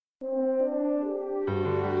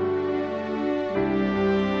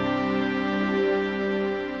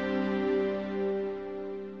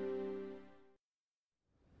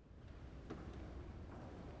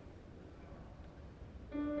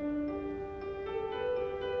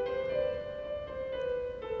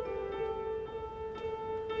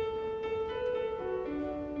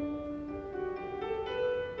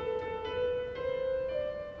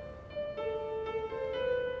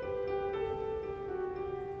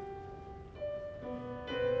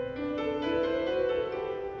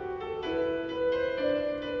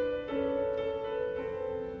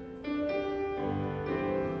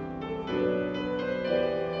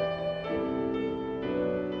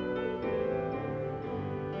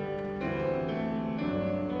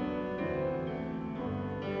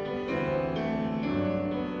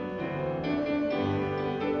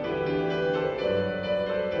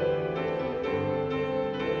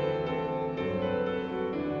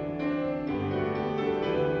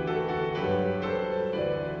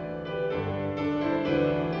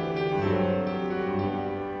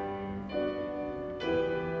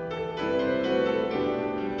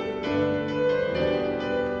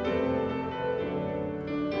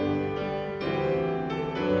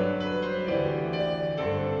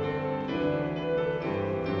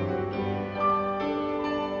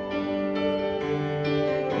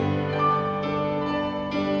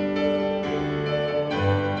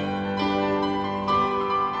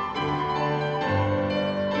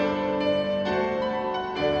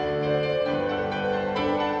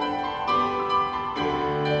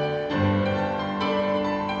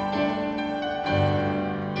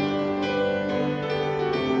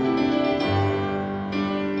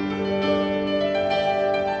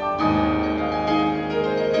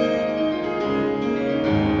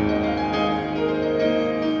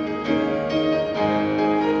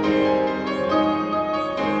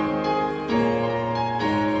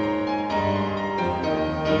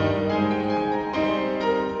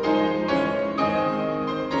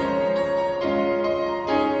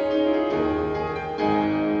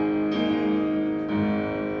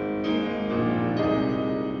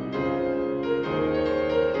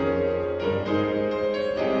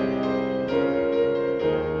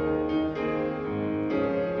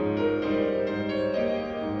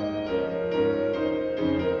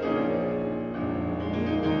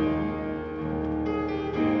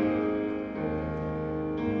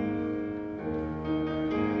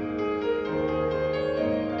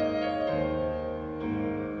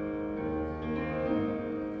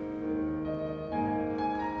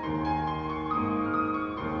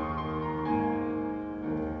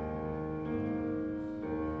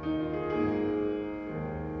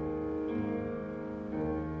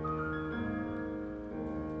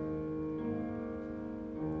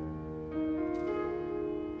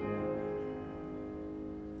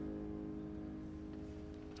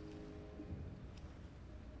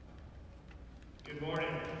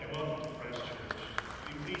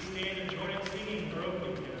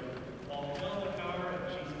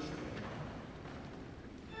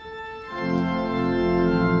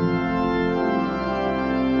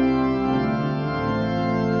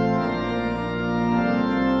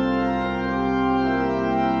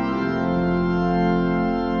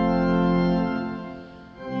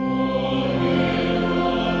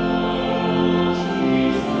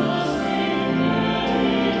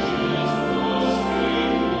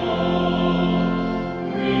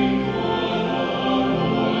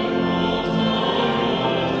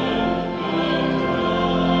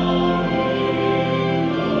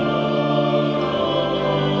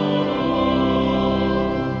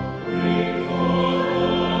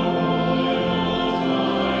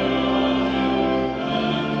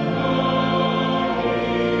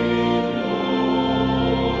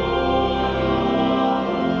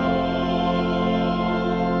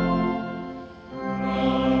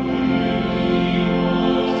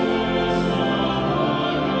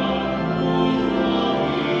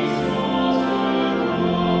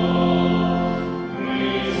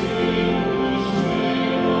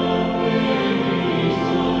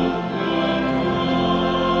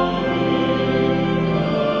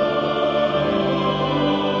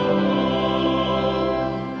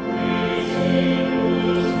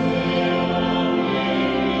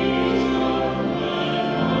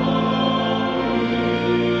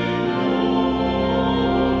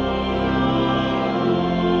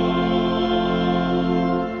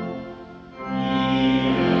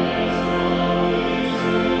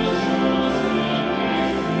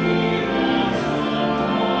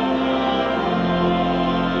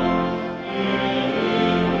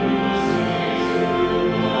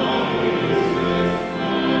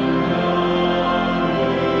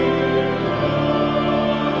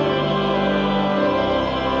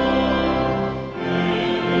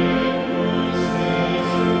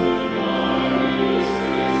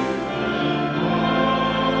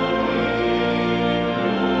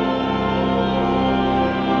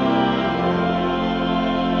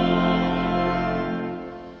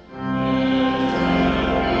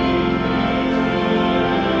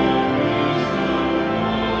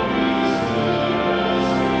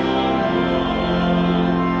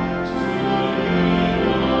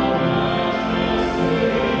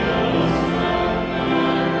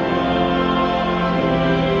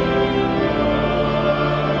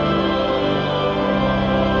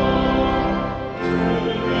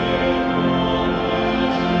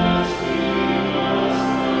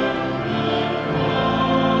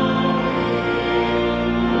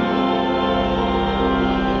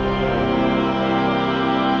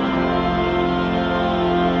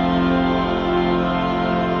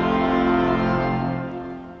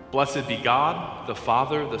Blessed be God, the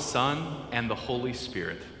Father, the Son, and the Holy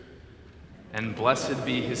Spirit. And blessed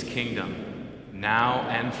be his kingdom, now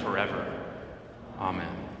and forever.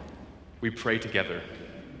 Amen. We pray together.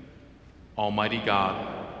 Almighty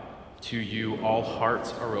God, to you all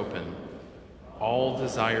hearts are open, all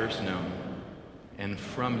desires known, and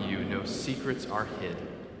from you no secrets are hid.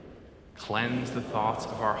 Cleanse the thoughts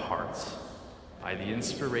of our hearts by the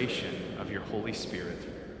inspiration of your Holy Spirit,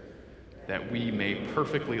 that we may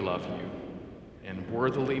perfectly love you and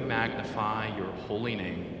worthily magnify your holy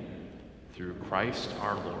name through Christ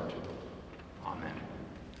our Lord. Amen.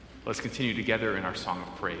 Let's continue together in our song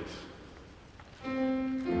of praise.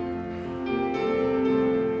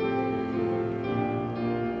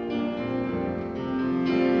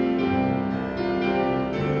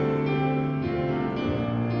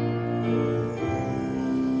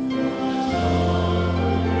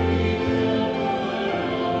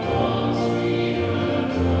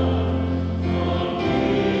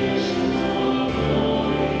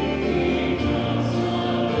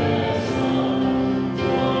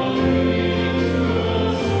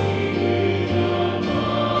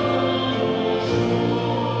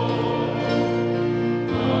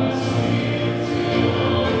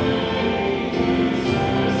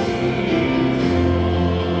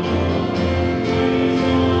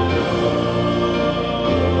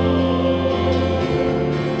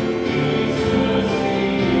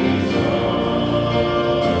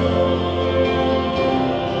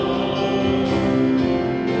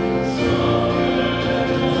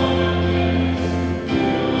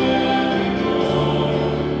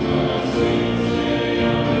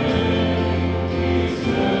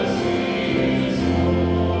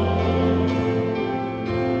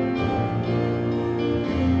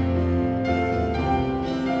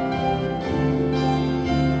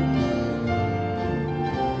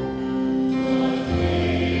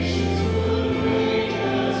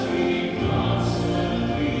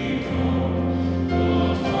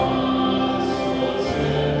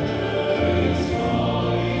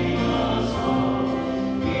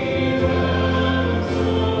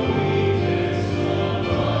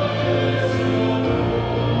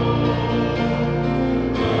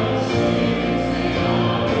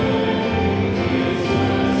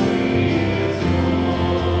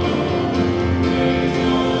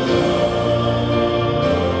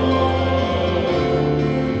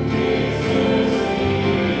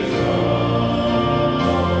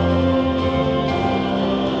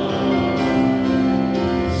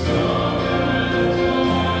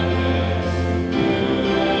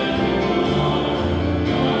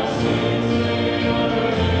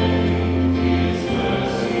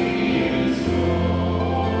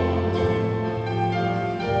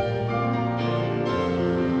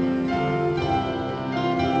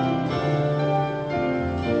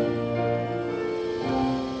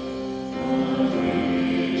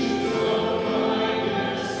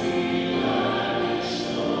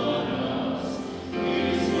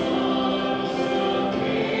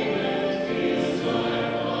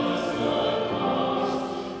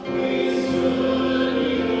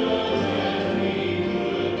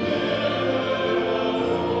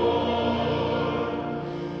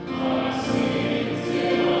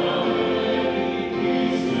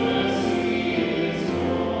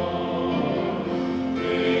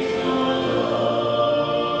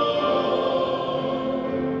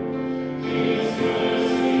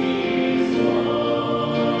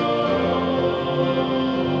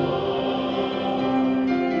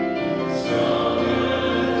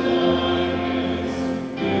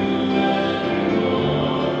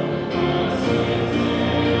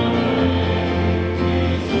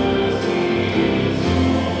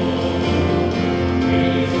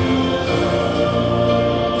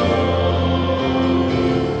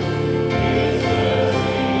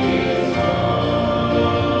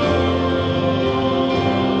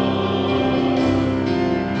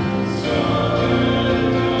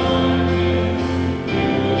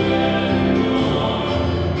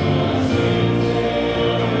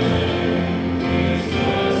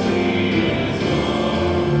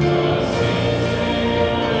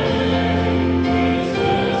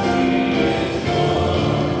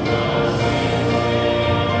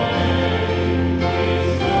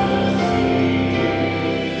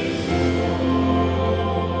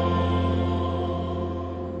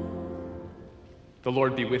 The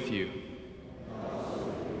Lord be with you.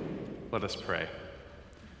 Let us pray.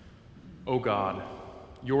 O God,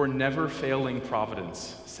 your never-failing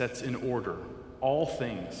providence sets in order all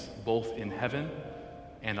things, both in heaven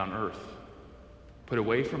and on earth. Put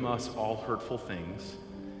away from us all hurtful things,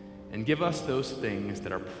 and give us those things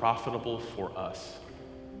that are profitable for us.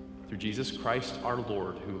 through Jesus Christ our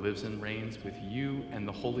Lord, who lives and reigns with you and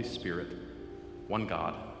the Holy Spirit, one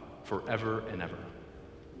God, forever and ever.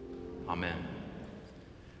 Amen.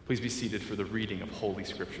 Please be seated for the reading of Holy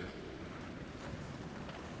Scripture.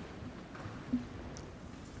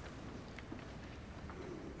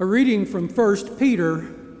 A reading from 1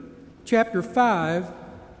 Peter chapter 5,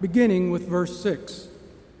 beginning with verse 6.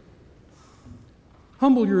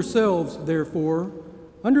 Humble yourselves, therefore,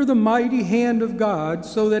 under the mighty hand of God,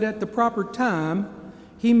 so that at the proper time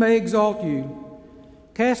he may exalt you,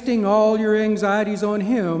 casting all your anxieties on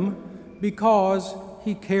him because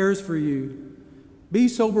he cares for you. Be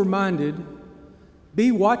sober-minded,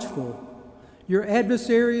 be watchful. Your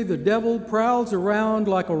adversary, the devil, prowls around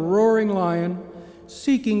like a roaring lion,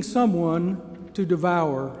 seeking someone to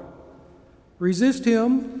devour. Resist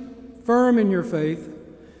him, firm in your faith,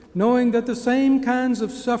 knowing that the same kinds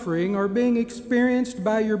of suffering are being experienced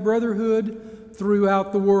by your brotherhood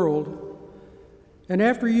throughout the world. And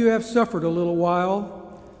after you have suffered a little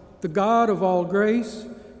while, the God of all grace,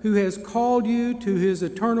 who has called you to his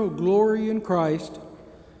eternal glory in Christ,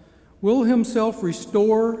 will himself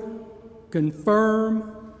restore,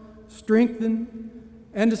 confirm, strengthen,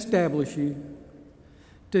 and establish you.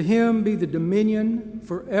 To him be the dominion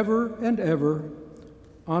forever and ever.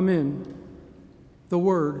 Amen. The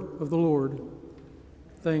word of the Lord.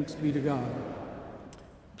 Thanks be to God.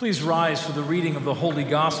 Please rise for the reading of the Holy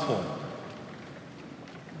Gospel.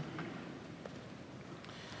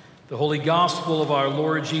 The Holy Gospel of our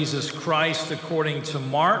Lord Jesus Christ according to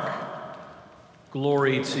Mark.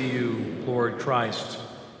 Glory to you, Lord Christ.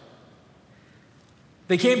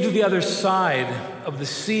 They came to the other side of the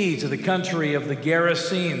sea, to the country of the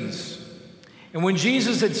Gerasenes. And when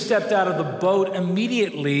Jesus had stepped out of the boat,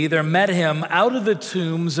 immediately there met him out of the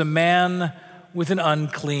tombs a man with an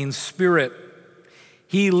unclean spirit.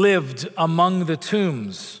 He lived among the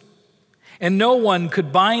tombs, and no one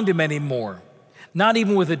could bind him anymore, not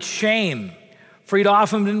even with a chain, for he'd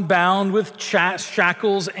often been bound with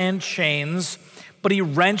shackles and chains, but he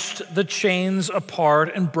wrenched the chains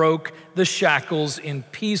apart and broke the shackles in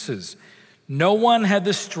pieces. No one had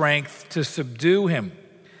the strength to subdue him.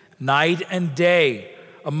 Night and day,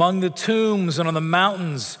 among the tombs and on the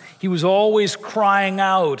mountains, he was always crying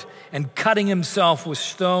out and cutting himself with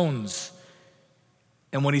stones.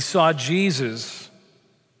 And when he saw Jesus,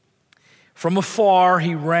 from afar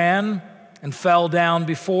he ran and fell down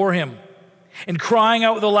before him. And crying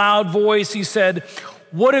out with a loud voice, he said,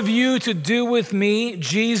 "What have you to do with me,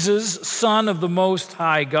 Jesus, Son of the Most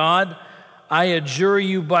High God? I adjure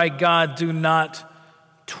you by God, do not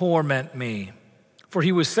torment me." For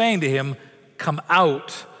he was saying to him, "Come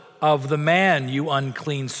out of the man, you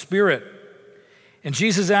unclean spirit." And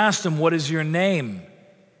Jesus asked him, "What is your name?"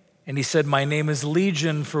 And he said, "My name is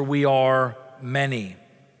Legion, for we are many."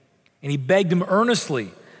 And he begged him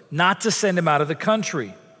earnestly not to send him out of the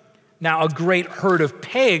country. Now a great herd of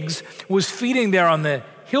pigs was feeding there on the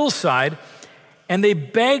hillside, and they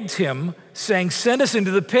begged him, saying, "Send us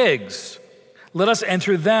into the pigs. Let us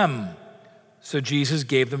enter them." So Jesus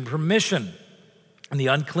gave them permission. And the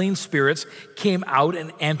unclean spirits came out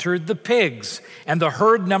and entered the pigs. And the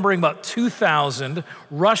herd, numbering about 2,000,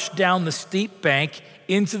 rushed down the steep bank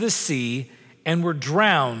into the sea and were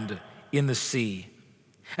drowned in the sea.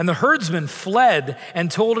 And the herdsmen fled and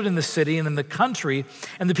told it in the city and in the country.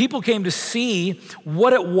 And the people came to see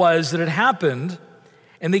what it was that had happened.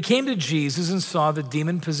 And they came to Jesus and saw the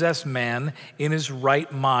demon-possessed man in his right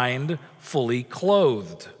mind, fully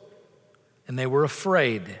clothed. And they were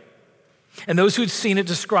afraid. And those who had seen it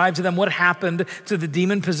described to them what happened to the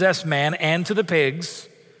demon-possessed man and to the pigs.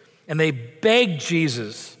 And they begged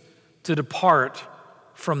Jesus to depart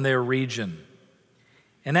from their region.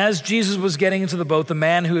 And as Jesus was getting into the boat, the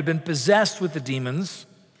man who had been possessed with the demons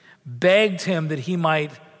begged him that he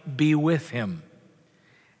might be with him.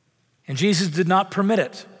 And Jesus did not permit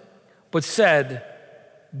it, but said,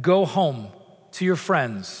 "Go home to your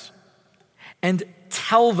friends and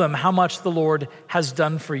tell them how much the Lord has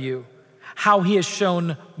done for you, how he has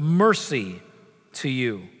shown mercy to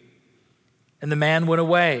you." And the man went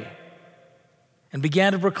away and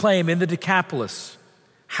began to proclaim in the Decapolis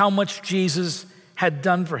how much Jesus had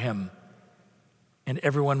done for him, and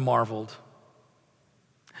everyone marveled.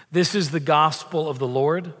 This is the gospel of the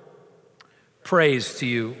Lord. Praise to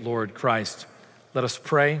you, Lord Christ. Let us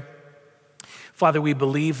pray. Father, we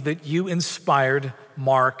believe that you inspired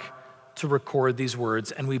Mark to record these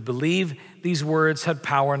words, and we believe these words had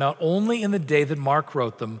power not only in the day that Mark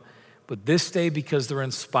wrote them, but this day because they're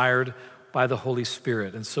inspired by the Holy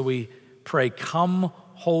Spirit. And so we pray, come,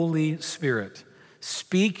 Holy Spirit,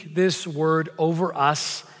 speak this word over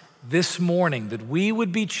us this morning that we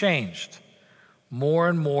would be changed more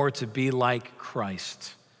and more to be like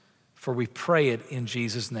Christ. For we pray it in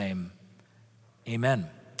Jesus' name. Amen.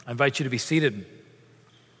 I invite you to be seated.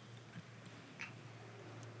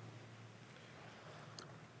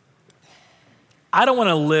 I don't want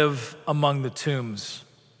to live among the tombs.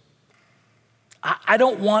 I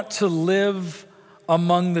don't want to live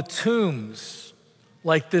among the tombs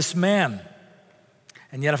like this man.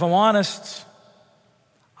 And yet, if I'm honest,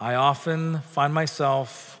 I often find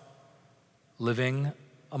myself living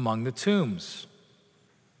among the tombs.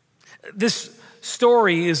 This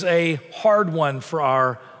story is a hard one for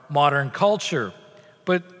our modern culture,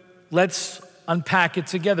 but let's unpack it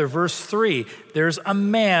together. Verse 3, there's a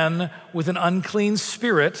man with an unclean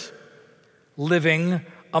spirit living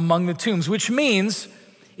among the tombs, which means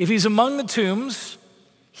if he's among the tombs,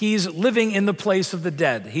 he's living in the place of the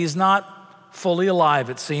dead. He's not fully alive,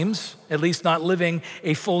 it seems, at least not living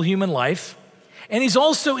a full human life. And he's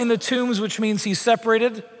also in the tombs, which means he's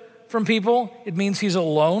separated from people. It means he's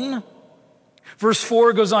alone. Verse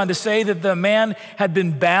 4 goes on to say that the man had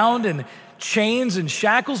been bound in chains and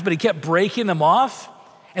shackles, but he kept breaking them off.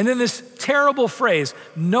 And then this terrible phrase,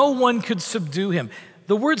 no one could subdue him.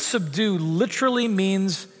 The word subdue literally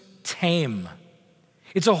means tame.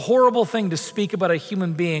 It's a horrible thing to speak about a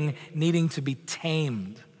human being needing to be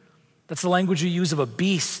tamed. That's the language you use of a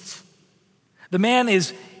beast. The man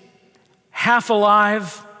is half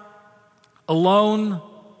alive, alone,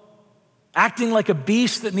 acting like a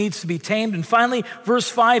beast that needs to be tamed. And finally, verse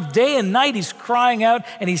 5, day and night he's crying out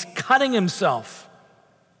and he's cutting himself.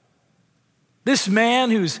 This man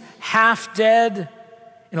who's half dead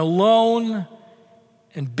and alone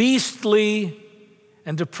and beastly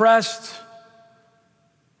and depressed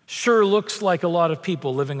sure looks like a lot of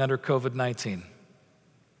people living under COVID-19.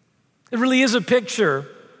 It really is a picture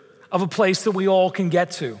of a place that we all can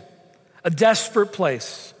get to, a desperate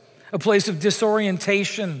place, a place of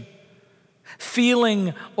disorientation,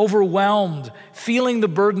 feeling overwhelmed, feeling the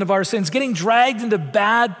burden of our sins, getting dragged into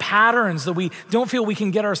bad patterns that we don't feel we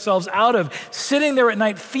can get ourselves out of, sitting there at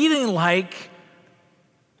night feeling like,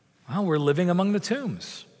 well, we're living among the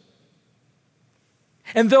tombs.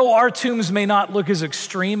 And though our tombs may not look as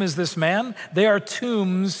extreme as this man, they are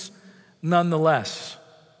tombs nonetheless.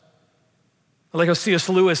 Like how C.S.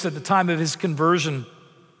 Lewis, at the time of his conversion,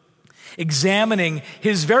 examining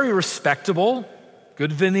his very respectable,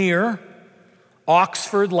 good veneer,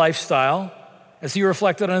 Oxford lifestyle, as he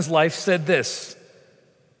reflected on his life, said this: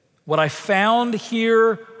 "What I found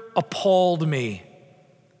here appalled me.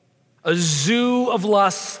 A zoo of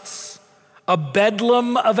lusts, a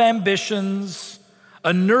bedlam of ambitions,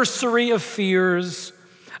 a nursery of fears,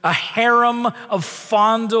 a harem of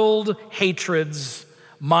fondled hatreds.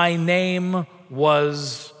 My name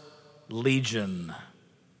was Legion."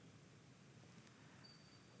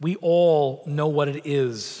 We all know what it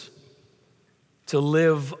is to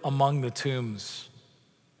live among the tombs.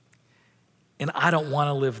 And I don't want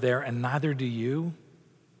to live there, and neither do you.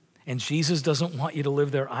 And Jesus doesn't want you to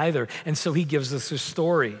live there either. And so he gives us this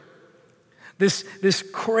story. This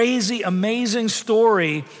crazy, amazing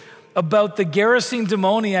story about the Gerasene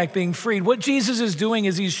demoniac being freed. What Jesus is doing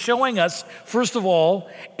is he's showing us, first of all,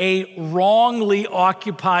 a wrongly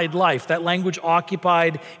occupied life. That language,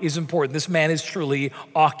 occupied, is important. This man is truly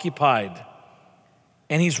occupied.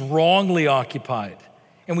 And he's wrongly occupied.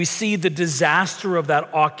 And we see the disaster of that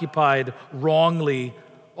wrongly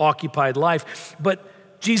occupied life.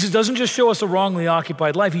 But Jesus doesn't just show us a wrongly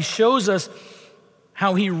occupied life. He shows us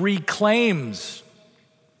how he reclaims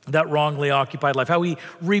that wrongly occupied life, how he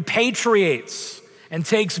repatriates and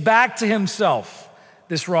takes back to himself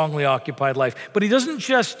this wrongly occupied life. But he doesn't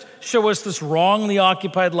just show us this wrongly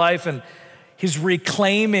occupied life and his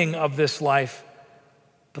reclaiming of this life,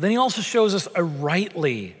 but then he also shows us a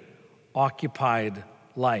rightly occupied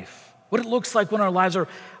life. What it looks like when our lives are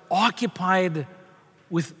occupied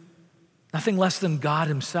with nothing less than God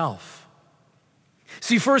himself.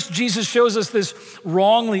 See, first, Jesus shows us this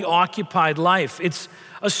wrongly occupied life. It's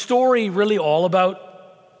a story really all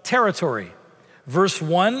about territory. Verse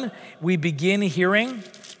 1, we begin hearing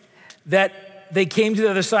that they came to the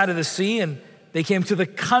other side of the sea and they came to the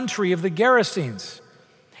country of the Gerasenes.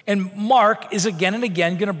 And Mark is again and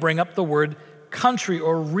again going to bring up the word country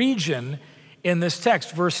or region in this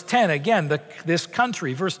text. Verse 10, again, this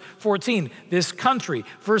country. Verse 14, this country.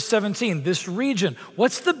 Verse 17, this region.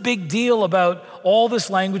 What's the big deal about all this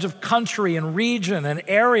language of country and region and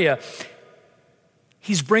area?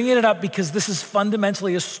 He's bringing it up because this is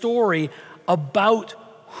fundamentally a story about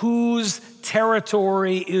whose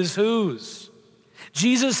territory is whose.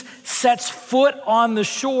 Jesus sets foot on the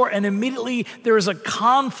shore, and immediately there is a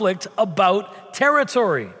conflict about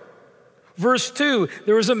territory. Verse 2,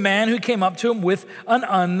 there was a man who came up to him with an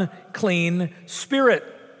unclean spirit.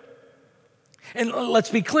 And let's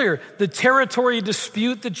be clear, the territory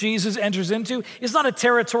dispute that Jesus enters into is not a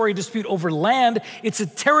territory dispute over land, it's a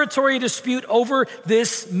territory dispute over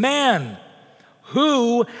this man.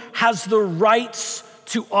 Who has the rights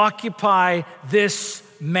to occupy this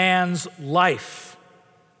man's life?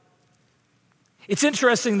 It's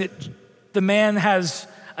interesting that the man has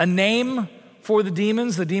a name for the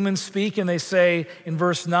demons. The demons speak and they say in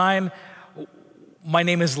verse 9, "My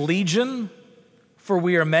name is Legion, for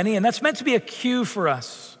we are many." And that's meant to be a cue for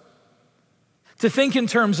us to think in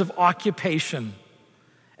terms of occupation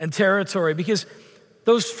and territory, because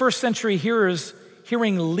those first century hearers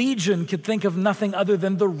hearing legion could think of nothing other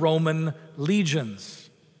than the Roman legions.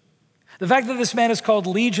 The fact that this man is called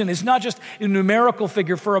Legion is not just a numerical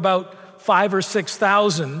figure for about 5,000 or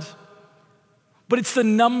 6,000, but it's the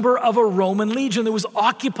number of a Roman legion that was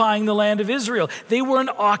occupying the land of Israel. They were an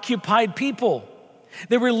occupied people.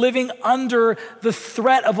 They were living under the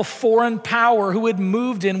threat of a foreign power who had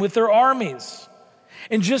moved in with their armies.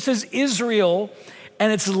 And just as Israel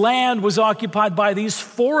and its land was occupied by these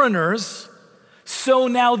foreigners, so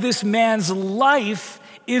now this man's life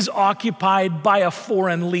is occupied by a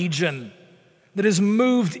foreign legion that has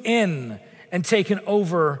moved in and taken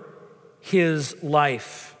over his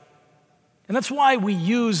life. And that's why we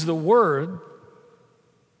use the word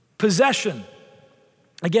possession.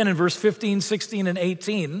 Again, in verse 15, 16, and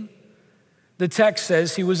 18, the text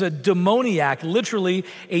says he was a demoniac, literally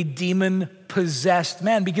a demon-possessed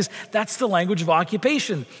man, because that's the language of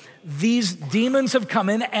occupation. These demons have come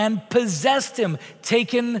in and possessed him,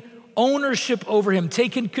 taken ownership over him,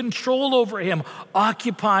 taken control over him,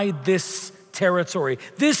 occupied this territory.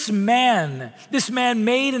 This man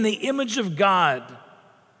made in the image of God,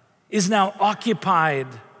 is now occupied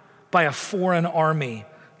by a foreign army,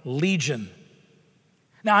 legion.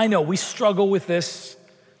 Now, I know we struggle with this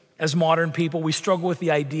as modern people. We struggle with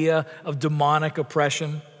the idea of demonic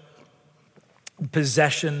oppression,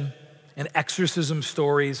 possession, and exorcism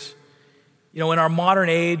stories. You know, in our modern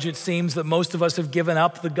age, it seems that most of us have given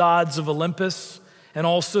up the gods of Olympus and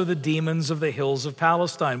also the demons of the hills of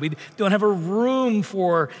Palestine. We don't have a room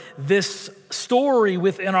for this story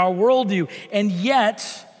within our worldview. And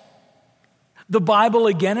yet, the Bible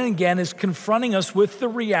again and again is confronting us with the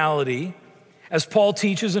reality, as Paul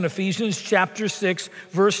teaches in Ephesians chapter 6,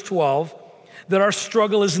 verse 12, that our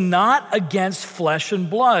struggle is not against flesh and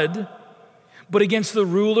blood, but against the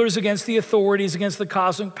rulers, against the authorities, against the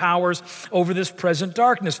cosmic powers over this present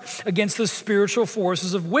darkness, against the spiritual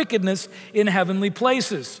forces of wickedness in heavenly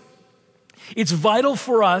places. It's vital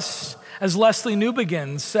for us, as Leslie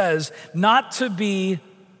Newbegin says, not to be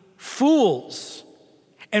fools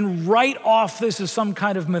and write off this as some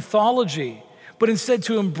kind of mythology, but instead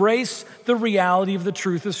to embrace the reality of the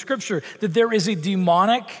truth of Scripture, that there is a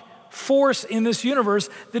demonic force in this universe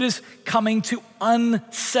that is coming to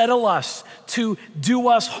unsettle us, to do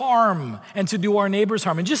us harm, and to do our neighbors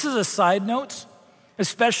harm. And just as a side note,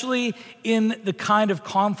 especially in the kind of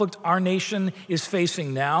conflict our nation is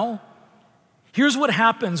facing now, here's what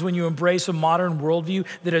happens when you embrace a modern worldview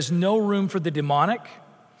that has no room for the demonic.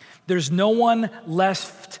 There's no one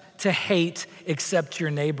left to hate except your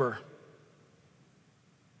neighbor.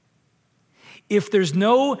 If there's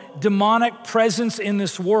no demonic presence in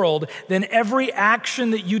this world, then every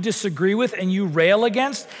action that you disagree with and you rail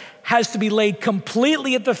against has to be laid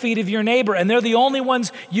completely at the feet of your neighbor, and they're the only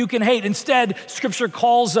ones you can hate. Instead, Scripture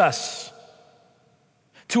calls us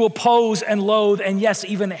to oppose and loathe and, yes,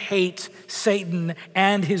 even hate Satan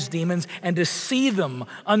and his demons, and to see them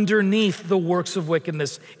underneath the works of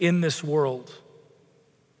wickedness in this world.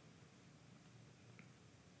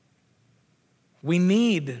 We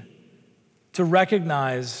need to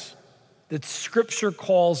recognize that Scripture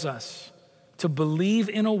calls us to believe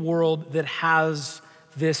in a world that has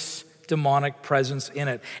this demonic presence in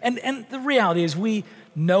it. And the reality is we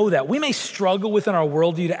know that. We may struggle within our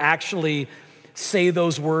worldview to actually say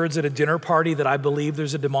those words at a dinner party that I believe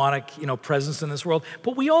there's a demonic, presence in this world,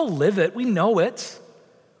 but we all live it. We know it.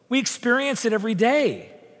 We experience it every day.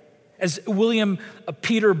 As William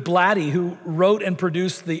Peter Blatty, who wrote and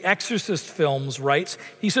produced the Exorcist films, writes,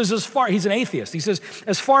 he says, he's an atheist. He says,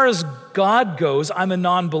 as far as God goes, I'm a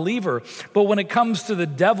non-believer. But when it comes to the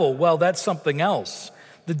devil, well, that's something else.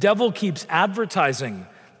 The devil keeps advertising.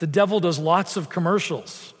 The devil does lots of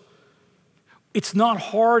commercials. It's not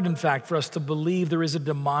hard, in fact, for us to believe there is a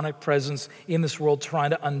demonic presence in this world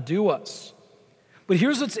trying to undo us. But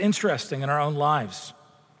here's what's interesting in our own lives.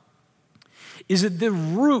 is that the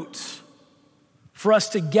root for us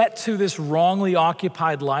to get to this wrongly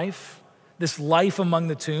occupied life, this life among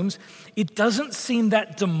the tombs, it doesn't seem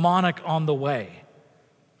that demonic on the way.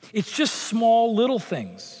 It's just small little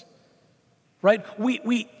things, right?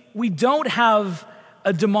 We don't have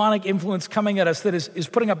a demonic influence coming at us that is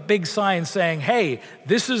putting up big signs saying, hey,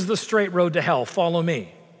 this is the straight road to hell, follow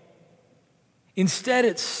me. Instead,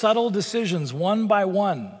 it's subtle decisions, one by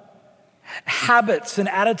one, habits and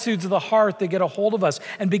attitudes of the heart that get a hold of us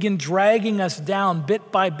and begin dragging us down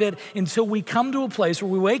bit by bit until we come to a place where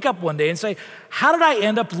we wake up one day and say, how did I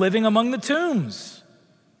end up living among the tombs?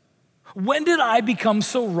 When did I become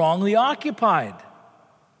so wrongly occupied?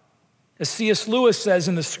 As C.S. Lewis says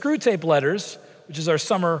in the Screwtape Letters, which is our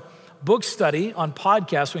summer book study on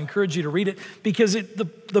podcast, we encourage you to read it because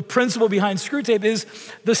the principle behind Screwtape is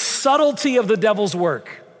the subtlety of the devil's work.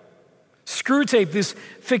 Screwtape, this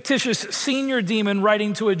fictitious senior demon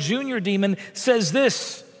writing to a junior demon, says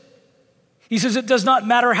this. He says, it does not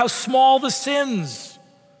matter how small the sins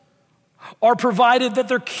are, provided that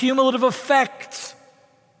their cumulative effect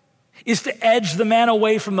is to edge the man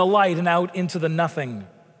away from the light and out into the nothing.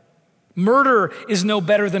 Murder is no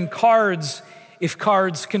better than cards if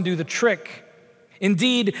cards can do the trick.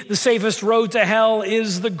 Indeed, the safest road to hell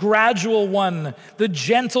is the gradual one, the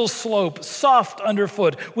gentle slope, soft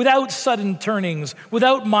underfoot, without sudden turnings,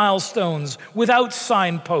 without milestones, without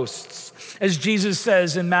signposts. As Jesus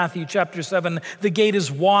says in Matthew chapter 7, the gate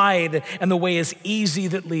is wide and the way is easy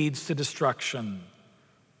that leads to destruction.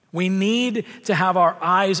 We need to have our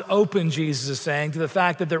eyes open, Jesus is saying, to the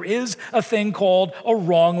fact that there is a thing called a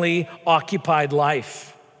wrongly occupied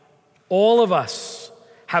life. All of us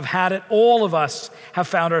have had it. All of us have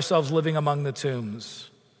found ourselves living among the tombs.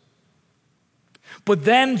 But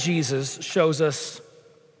then Jesus shows us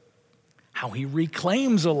how he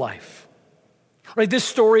reclaims a life. Right? This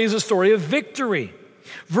story is a story of victory.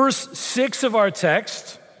 Verse 6 of our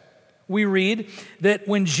text, we read that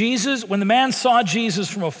when the man saw Jesus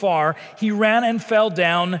from afar, he ran and fell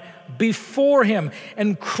down before him,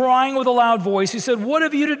 and crying with a loud voice, he said, "What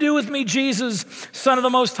have you to do with me, Jesus, Son of the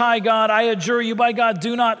Most High God? I adjure you by God,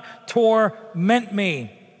 do not torment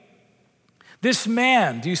me." This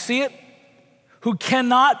man, do you see it? Who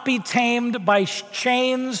cannot be tamed by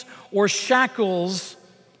chains or shackles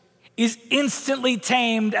is instantly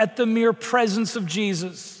tamed at the mere presence of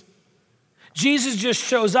Jesus. Jesus just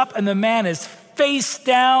shows up and the man is face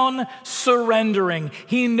down, surrendering.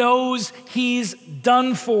 He knows he's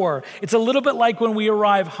done for. It's a little bit like when we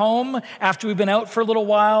arrive home after we've been out for a little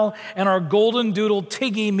while and our golden doodle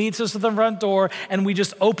Tiggy meets us at the front door and we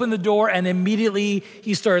just open the door and immediately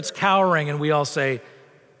he starts cowering and we all say,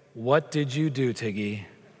 "What did you do, Tiggy?"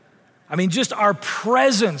 I mean, just our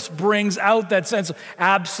presence brings out that sense of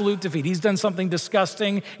absolute defeat. He's done something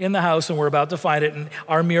disgusting in the house and we're about to find it, and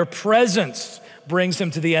our mere presence brings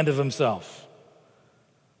him to the end of himself.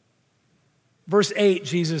 Verse 8,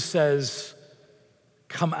 Jesus says,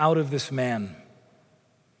 "Come out of this man."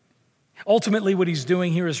 Ultimately, what he's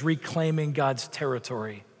doing here is reclaiming God's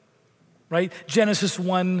territory, right? Genesis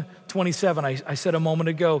 1:27, I said a moment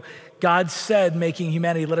ago, God said, making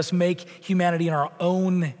humanity, let us make humanity in our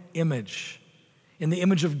own image. In the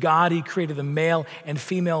image of God, he created the male and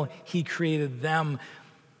female, he created them.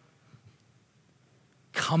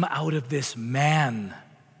 Come out of this man.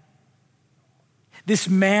 This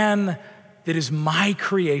man that is my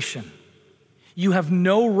creation. You have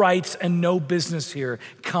no rights and no business here.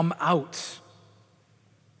 Come out.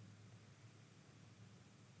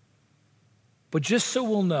 But just so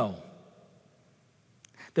we'll know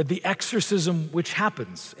that the exorcism which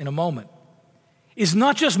happens in a moment is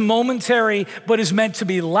not just momentary, but is meant to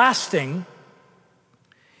be lasting,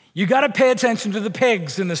 you got to pay attention to the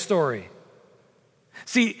pigs in the story.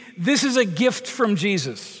 See, this is a gift from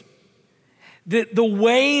Jesus. The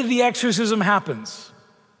way the exorcism happens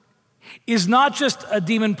is not just a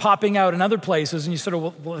demon popping out in other places and you sort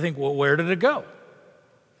of think, well, where did it go? Well,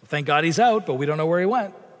 thank God he's out, but we don't know where he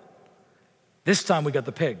went. This time we got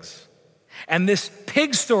the pigs. And this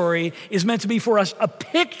pig story is meant to be for us a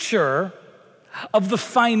picture of the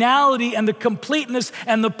finality and the completeness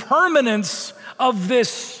and the permanence of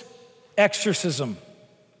this exorcism.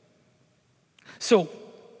 So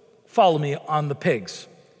follow me on the pigs.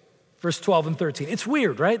 Verse 12 and 13. It's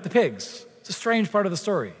weird, right? The pigs. It's a strange part of the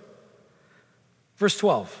story. Verse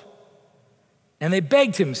 12. And they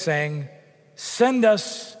begged him, saying, "Send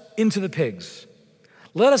us into the pigs.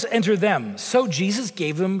 Let us enter them." So Jesus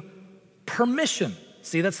gave them permission.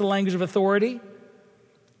 See, that's the language of authority.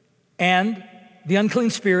 And the unclean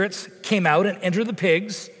spirits came out and entered the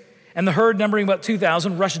pigs, And the herd, numbering about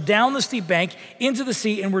 2,000, rushed down the steep bank into the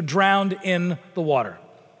sea and were drowned in the water.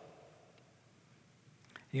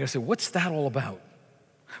 You're going to say, what's that all about?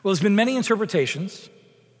 Well, there's been many interpretations.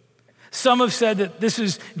 Some have said that this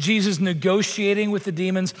is Jesus negotiating with the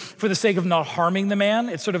demons for the sake of not harming the man.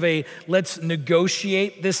 It's sort of a, let's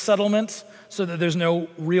negotiate this settlement so that there's no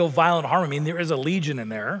real violent harm. I mean, there is a legion in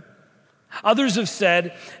there. Others have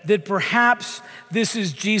said that perhaps this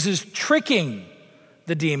is Jesus tricking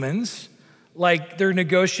the demons, like they're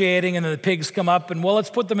negotiating and then the pigs come up and, well, let's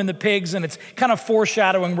put them in the pigs, and it's kind of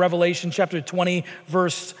foreshadowing Revelation chapter 20,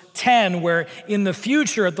 verse 10, where in the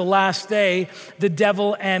future, at the last day, the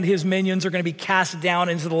devil and his minions are going to be cast down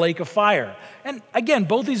into the lake of fire. And again,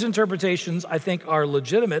 both these interpretations, I think, are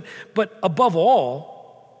legitimate, but above all,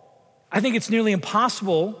 I think it's nearly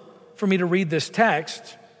impossible for me to read this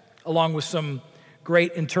text, along with some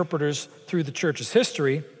great interpreters through the church's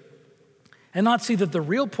history, and not see that the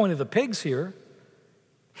real point of the pigs here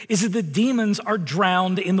is that the demons are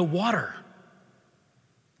drowned in the water.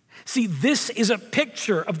 See, this is a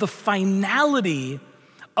picture of the finality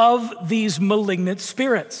of these malignant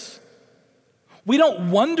spirits. We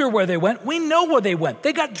don't wonder where they went. We know where they went.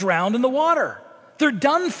 They got drowned in the water. They're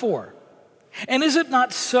done for. And is it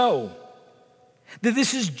not so that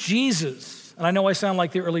this is Jesus? And I know I sound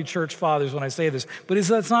like the early church fathers when I say this, but is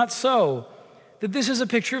that not so that this is a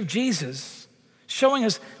picture of Jesus showing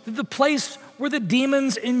us that the place where the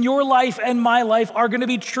demons in your life and my life are going to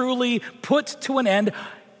be truly put to an end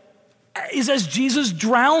is as Jesus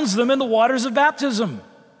drowns them in the waters of baptism.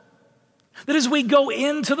 That as we go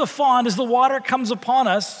into the font, as the water comes upon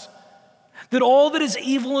us, that all that is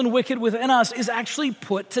evil and wicked within us is actually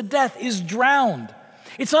put to death, is drowned.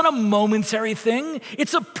 It's not a momentary thing.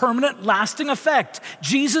 It's a permanent, lasting effect.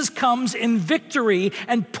 Jesus comes in victory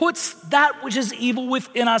and puts that which is evil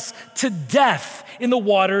within us to death in the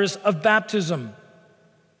waters of baptism.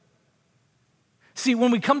 See,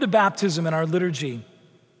 when we come to baptism in our liturgy,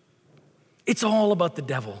 it's all about the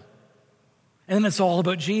devil. And then it's all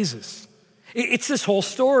about Jesus. It's this whole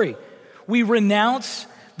story. We renounce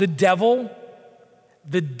the devil,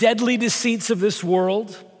 the deadly deceits of this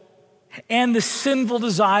world, and the sinful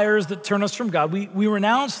desires that turn us from God. We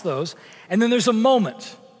renounce those, and then there's a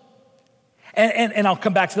moment. And I'll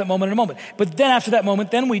come back to that moment in a moment. But then after that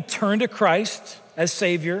moment, then we turn to Christ as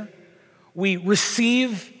Savior. We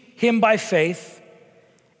receive him by faith,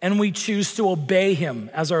 and we choose to obey him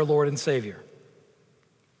as our Lord and Savior.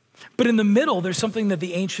 But in the middle, there's something that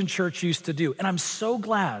the ancient church used to do, and I'm so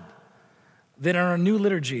glad that in our new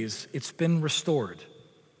liturgies, it's been restored.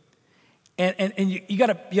 And you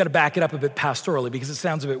gotta back it up a bit pastorally because it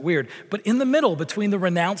sounds a bit weird. But in the middle, between the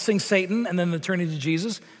renouncing Satan and then the turning to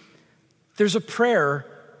Jesus, there's a prayer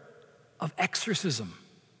of exorcism.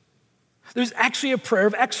 There's actually a prayer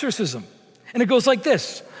of exorcism. And it goes like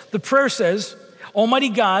this. The prayer says, Almighty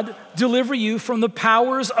God, deliver you from the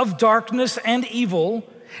powers of darkness and evil,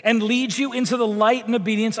 and lead you into the light and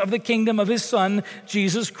obedience of the kingdom of his Son,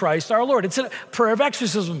 Jesus Christ our Lord. It's a prayer of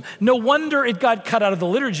exorcism. No wonder it got cut out of the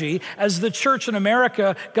liturgy as the church in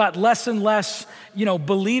America got less and less,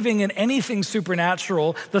 believing in anything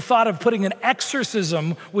supernatural. The thought of putting an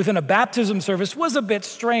exorcism within a baptism service was a bit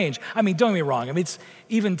strange. I mean, don't get me wrong. I mean, it's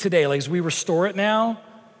even today, like as we restore it now,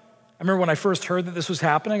 I remember when I first heard that this was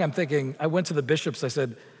happening, I'm thinking, I went to the bishops, I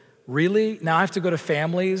said, really? Now I have to go to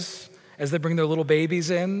families as they bring their little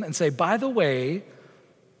babies in and say, by the way,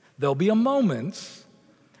 there'll be a moment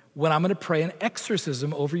when I'm going to pray an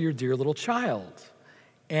exorcism over your dear little child.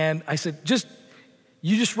 And I said,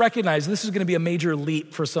 you just recognize this is going to be a major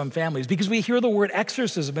leap for some families because we hear the word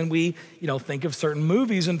exorcism and we, think of certain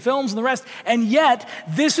movies and films and the rest. And yet,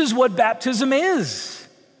 this is what baptism is.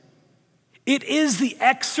 It is the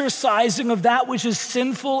exorcising of that which is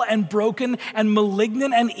sinful and broken and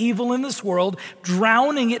malignant and evil in this world,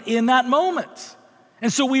 drowning it in that moment.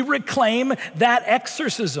 And so we reclaim that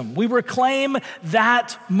exorcism. We reclaim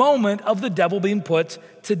that moment of the devil being put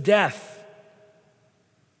to death.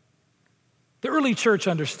 The early church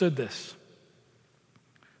understood this.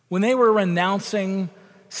 When they were renouncing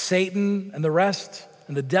Satan and the rest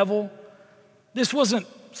and the devil, this wasn't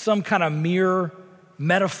some kind of mere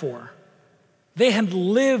metaphor. They had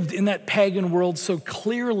lived in that pagan world so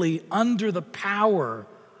clearly under the power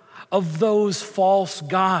of those false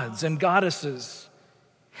gods and goddesses.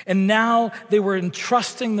 And now they were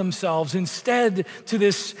entrusting themselves instead to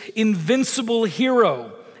this invincible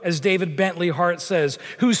hero, as David Bentley Hart says,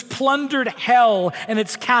 who's plundered hell and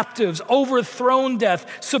its captives, overthrown death,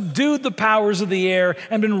 subdued the powers of the air,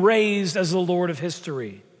 and been raised as the Lord of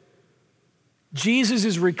history. Jesus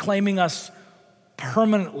is reclaiming us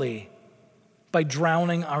permanently by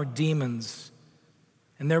drowning our demons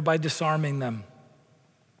and thereby disarming them.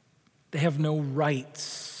 They have no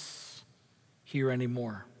rights here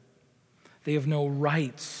anymore. They have no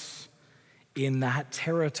rights in that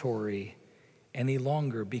territory any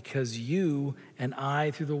longer, because you and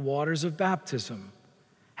I, through the waters of baptism,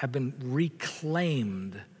 have been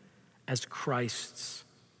reclaimed as Christ's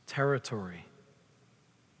territory.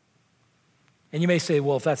 And you may say,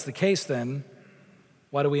 well, if that's the case, then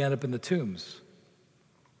why do we end up in the tombs?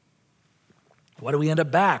 Why do we end up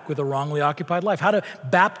back with a wrongly occupied life? How do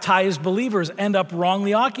baptized believers end up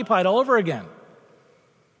wrongly occupied all over again?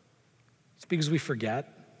 It's because we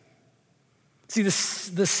forget. See, the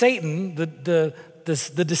Satan, the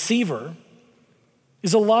deceiver,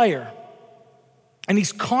 is a liar. And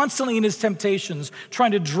he's constantly in his temptations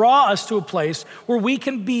trying to draw us to a place where we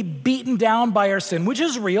can be beaten down by our sin, which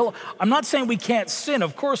is real. I'm not saying we can't sin.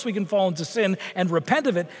 Of course we can fall into sin and repent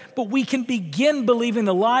of it, but we can begin believing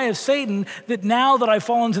the lie of Satan that now that I've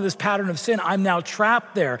fallen into this pattern of sin, I'm now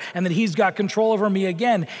trapped there and that he's got control over me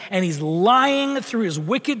again. And he's lying through his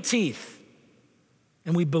wicked teeth.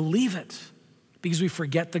 And we believe it because we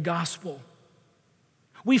forget the gospel.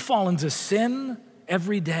 We fall into sin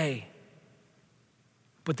every day.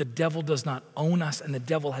 But the devil does not own us, and the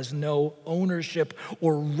devil has no ownership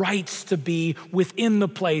or rights to be within the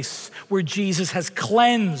place where Jesus has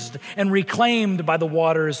cleansed and reclaimed by the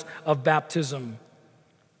waters of baptism.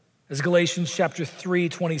 As Galatians chapter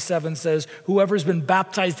 3:27 says, whoever has been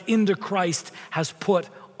baptized into Christ has put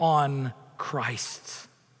on Christ.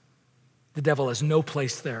 The devil has no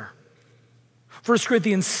place there. 1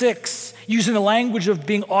 Corinthians 6, using the language of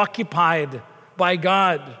being occupied by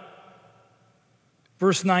God.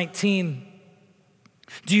 Verse 19,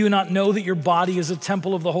 do you not know that your body is a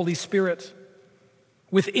temple of the Holy Spirit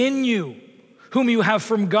within you, whom you have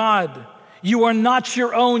from God? You are not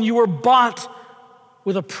your own. You were bought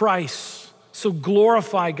with a price. So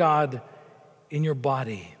glorify God in your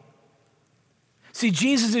body. See,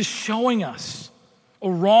 Jesus is showing us a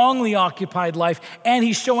wrongly occupied life, and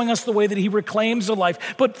he's showing us the way that he reclaims the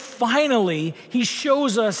life. But finally, he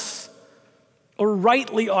shows us a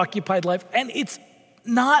rightly occupied life, and it's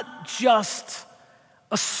not just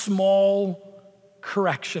a small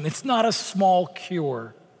correction. It's not a small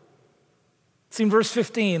cure. See, in verse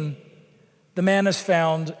 15, the man is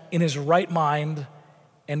found in his right mind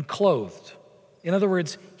and clothed. In other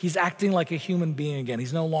words, he's acting like a human being again.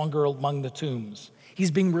 He's no longer among the tombs. He's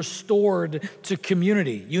being restored to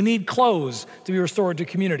community. You need clothes to be restored to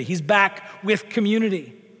community. He's back with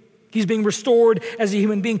community. He's being restored as a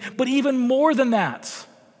human being. But even more than that,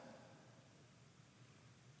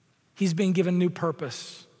 he's being given new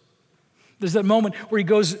purpose. There's that moment where he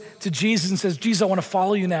goes to Jesus and says, Jesus, I want to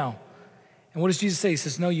follow you now. And what does Jesus say? He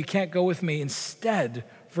says, no, you can't go with me. Instead,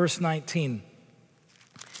 verse 19,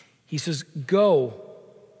 he says, go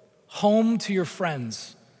home to your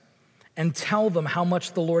friends and tell them how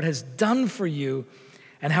much the Lord has done for you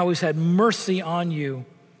and how he's had mercy on you.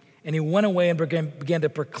 And he went away and began to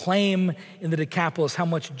proclaim in the Decapolis how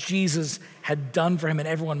much Jesus had done for him, and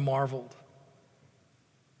everyone marveled.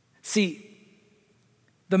 See,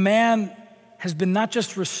 the man has been not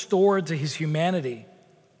just restored to his humanity,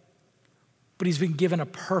 but he's been given a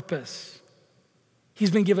purpose.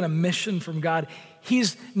 He's been given a mission from God.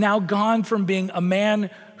 He's now gone from being a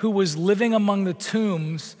man who was living among the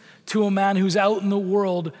tombs to a man who's out in the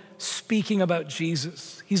world speaking about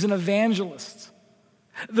Jesus. He's an evangelist.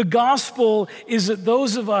 The gospel is that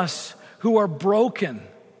those of us who are broken,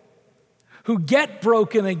 who get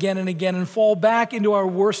broken again and again and fall back into our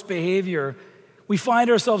worst behavior, we find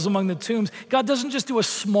ourselves among the tombs. God doesn't just do a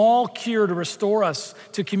small cure to restore us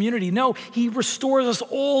to community. No, he restores us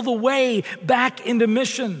all the way back into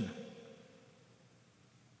mission.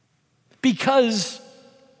 Because,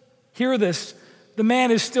 hear this, the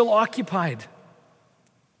man is still occupied.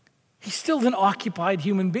 He's still an occupied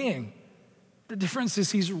human being. The difference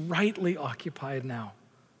is he's rightly occupied now.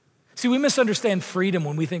 See, we misunderstand freedom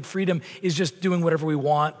when we think freedom is just doing whatever we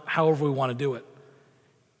want, however we want to do it.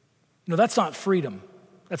 No, that's not freedom.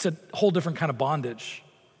 That's a whole different kind of bondage.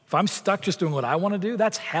 If I'm stuck just doing what I want to do,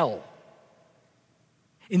 that's hell.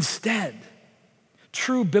 Instead,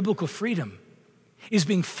 true biblical freedom is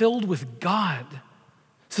being filled with God,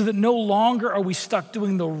 so that no longer are we stuck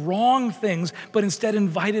doing the wrong things, but instead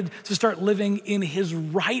invited to start living in his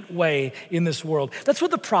right way in this world. That's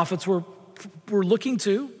what the prophets were looking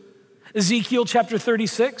to. Ezekiel chapter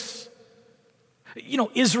 36.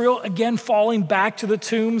 Israel again falling back to the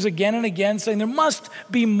tombs again and again, saying there must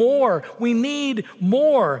be more. We need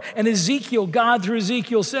more. And Ezekiel, God through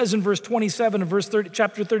Ezekiel says in verse 27 of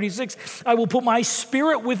chapter 36, I will put my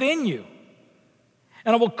spirit within you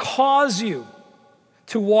And I will cause you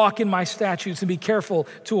to walk in my statutes and be careful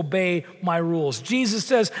to obey my rules. Jesus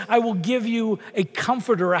says, I will give you a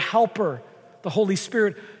comforter, a helper, the Holy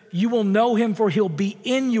Spirit. You will know him, for he'll be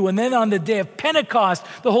in you. And then on the day of Pentecost,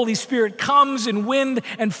 the Holy Spirit comes in wind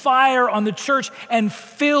and fire on the church and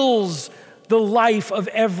fills the life of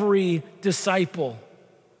every disciple.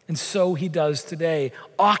 And so he does today,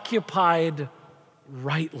 occupied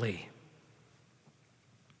rightly.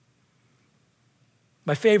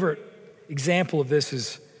 My favorite example of this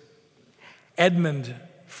is Edmund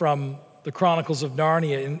from the Chronicles of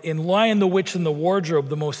Narnia. In Lion, the Witch, and the Wardrobe,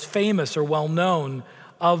 the most famous or well-known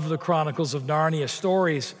of the Chronicles of Narnia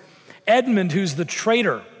stories, Edmund, who's the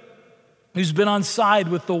traitor, who's been on side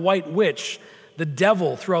with the White Witch, the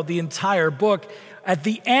devil, throughout the entire book, at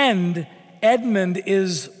the end, Edmund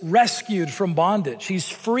is rescued from bondage. He's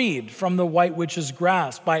freed from the White Witch's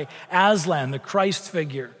grasp by Aslan, the Christ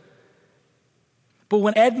figure. But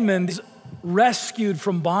when Edmund is rescued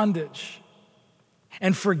from bondage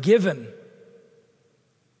and forgiven,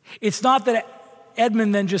 it's not that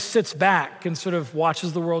Edmund then just sits back and sort of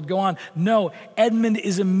watches the world go on. No, Edmund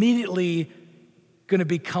is immediately going to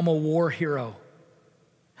become a war hero.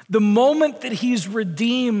 The moment that he's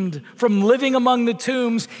redeemed from living among the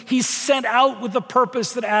tombs, he's sent out with the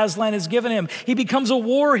purpose that Aslan has given him. He becomes a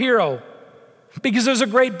war hero because there's a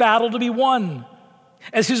great battle to be won.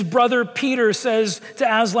 As his brother Peter says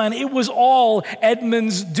to Aslan, it was all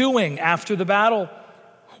Edmund's doing after the battle.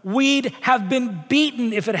 We'd have been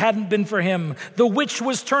beaten if it hadn't been for him. The witch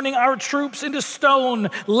was turning our troops into stone,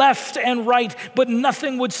 left and right, but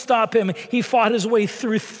nothing would stop him. He fought his way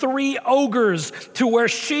through 3 ogres to where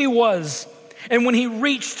she was. And when he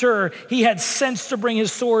reached her, he had sense to bring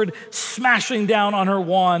his sword smashing down on her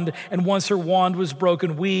wand. And once her wand was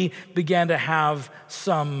broken, we began to have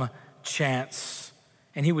some chance.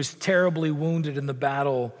 And he was terribly wounded in the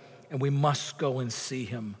battle, and we must go and see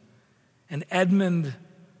him. And Edmund,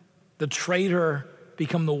 the traitor,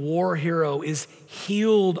 become the war hero, is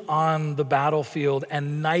healed on the battlefield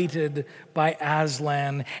and knighted by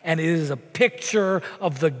Aslan. And it is a picture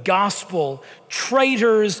of the gospel.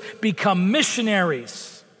 Traitors become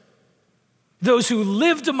missionaries. Those who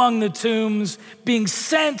lived among the tombs being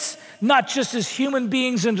sent not just as human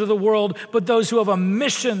beings into the world, but those who have a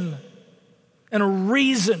mission and a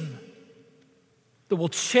reason that will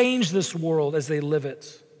change this world as they live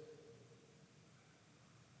it.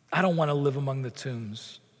 I don't want to live among the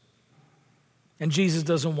tombs. And Jesus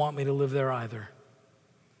doesn't want me to live there either.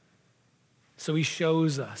 So he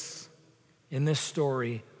shows us in this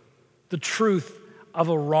story the truth of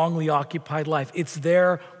a wrongly occupied life. It's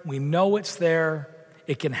there. We know it's there.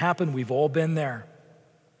 It can happen. We've all been there.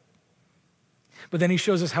 But then he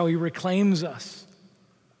shows us how he reclaims us.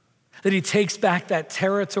 That he takes back that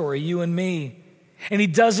territory, you and me. And he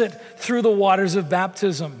does it through the waters of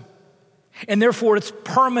baptism. And therefore it's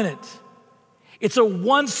permanent. It's a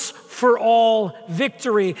once-for-all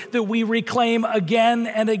victory that we reclaim again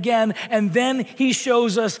and again. And then he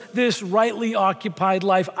shows us this rightly occupied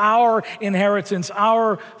life, our inheritance,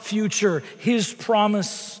 our future, his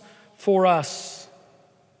promise for us.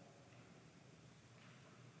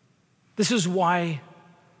 This is why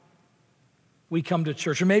we come to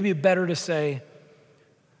church. Or maybe better to say,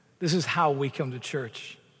 this is how we come to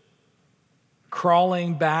church.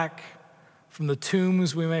 Crawling back from the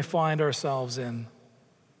tombs we may find ourselves in.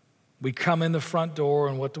 We come in the front door,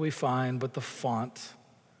 and what do we find but the font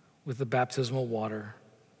with the baptismal water?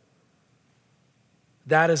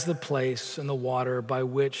 That is the place and the water by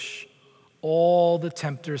which all the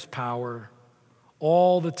tempter's power,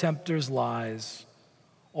 all the tempter's lies,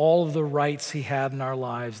 all of the rights he had in our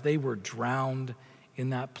lives, they were drowned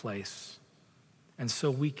in that place. And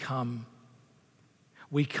so we come.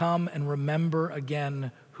 We come and remember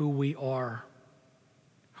again who we are.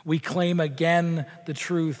 We claim again the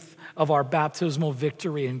truth of our baptismal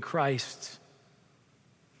victory in Christ.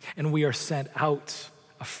 And we are sent out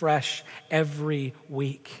afresh every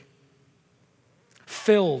week.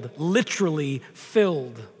 Filled, literally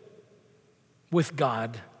filled with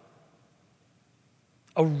God.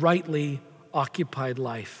 A rightly occupied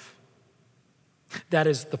life. That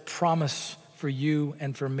is the promise for you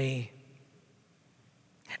and for me.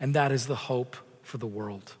 And that is the hope for the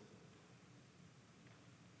world.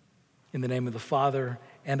 In the name of the Father,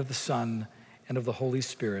 and of the Son, and of the Holy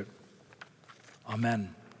Spirit.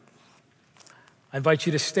 Amen. I invite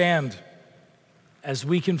you to stand as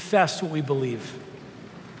we confess what we believe.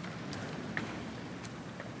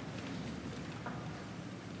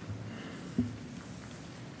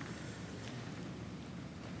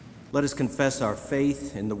 Let us confess our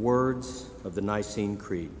faith in the words of the Nicene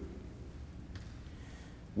Creed.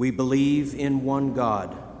 We believe in one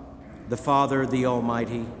God, the Father, the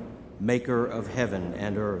Almighty, maker of heaven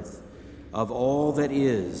and earth, of all that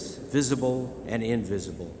is visible and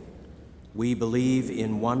invisible. We believe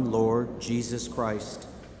in one Lord, Jesus Christ,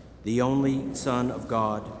 the only Son of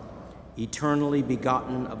God, eternally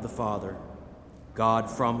begotten of the Father, God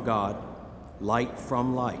from God, light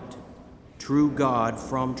from light, true God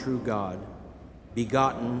from true God,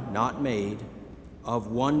 begotten, not made, of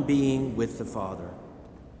one being with the Father.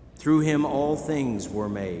 Through him all things were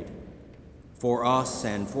made. For us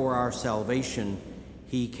and for our salvation,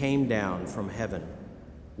 he came down from heaven,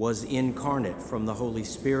 was incarnate from the Holy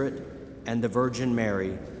Spirit and the Virgin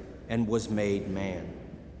Mary, and was made man.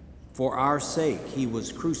 For our sake he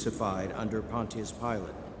was crucified under Pontius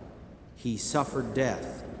Pilate. He suffered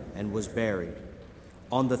death and was buried.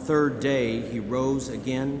 On the third day he rose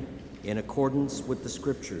again in accordance with the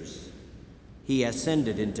Scriptures. He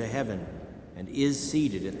ascended into heaven and is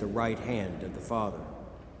seated at the right hand of the Father.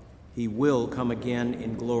 He will come again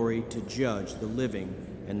in glory to judge the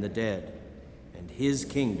living and the dead, and his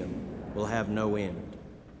kingdom will have no end.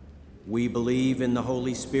 We believe in the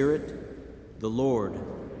Holy Spirit, the Lord,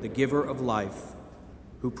 the giver of life,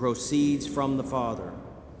 who proceeds from the Father,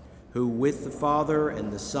 who with the Father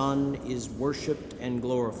and the Son is worshiped and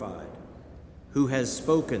glorified, who has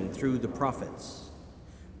spoken through the prophets.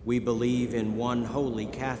 We believe in one holy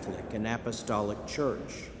Catholic and Apostolic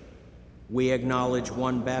Church. We acknowledge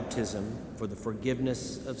one baptism for the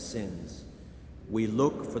forgiveness of sins. We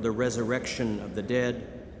look for the resurrection of the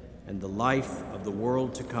dead and the life of the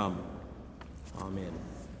world to come. Amen.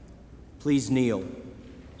 Please kneel.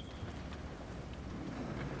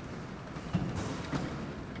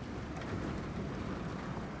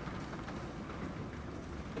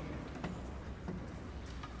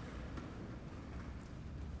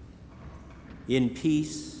 In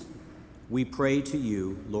peace, we pray to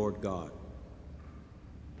you, Lord God.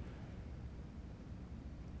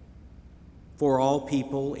 For all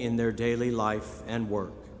people in their daily life and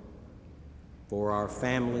work, for our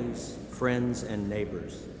families, friends, and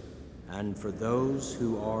neighbors, and for those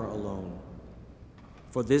who are alone,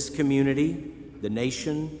 for this community, the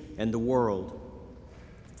nation, and the world,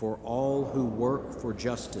 for all who work for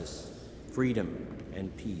justice, freedom,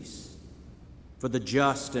 and peace, for the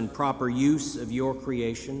just and proper use of your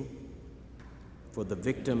creation, for the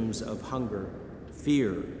victims of hunger,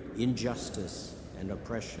 fear, injustice, and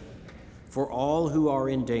oppression, for all who are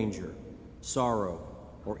in danger, sorrow,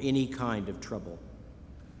 or any kind of trouble,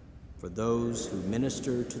 for those who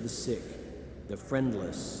minister to the sick, the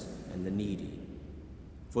friendless, and the needy,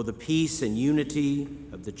 for the peace and unity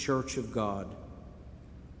of the Church of God,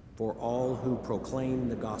 for all who proclaim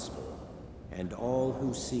the gospel and all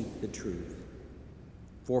who seek the truth,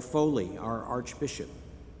 for Foley, our Archbishop,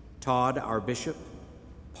 Todd, our Bishop,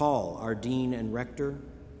 Paul, our Dean and Rector,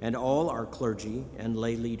 and all our clergy and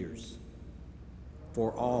lay leaders,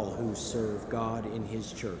 for all who serve God in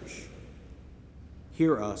his church.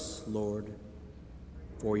 Hear us, Lord,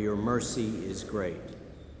 for your mercy is great.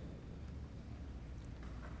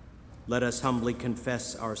 Let us humbly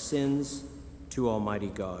confess our sins to Almighty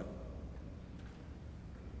God.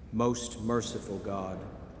 Most merciful God,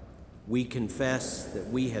 we confess that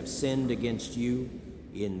we have sinned against you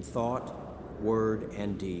in thought, word,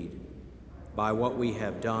 and deed, by what we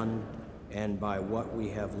have done and by what we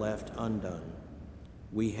have left undone.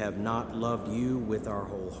 We have not loved you with our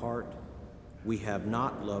whole heart. We have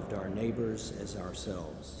not loved our neighbors as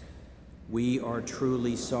ourselves. We are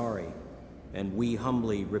truly sorry, and we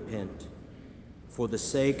humbly repent. For the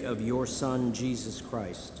sake of your Son, Jesus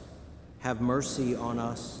Christ, have mercy on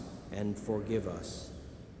us and forgive us,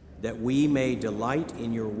 that we may delight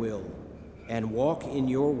in your will and walk in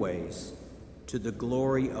your ways, to the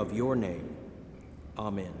glory of your name.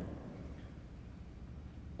 Amen.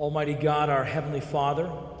 Almighty God, our Heavenly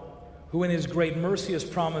Father, who in his great mercy has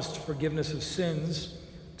promised forgiveness of sins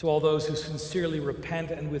to all those who sincerely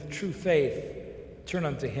repent and with true faith turn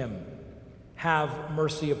unto him, have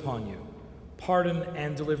mercy upon you, pardon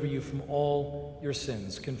and deliver you from all your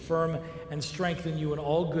sins, confirm and strengthen you in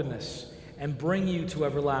all goodness, and bring you to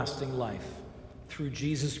everlasting life, through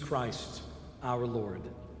Jesus Christ our Lord.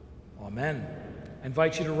 Amen. I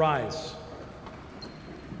invite you to rise.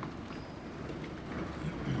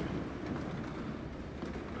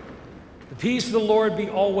 The peace of the Lord be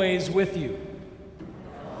always with you.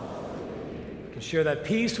 You can share that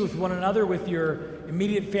peace with one another, with your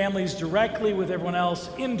immediate families directly, with everyone else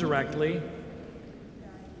indirectly.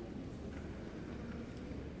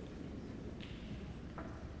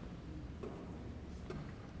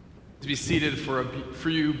 To be seated for a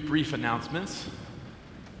few brief announcements.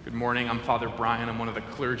 Good morning. I'm Father Brian. I'm one of the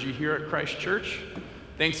clergy here at Christ Church.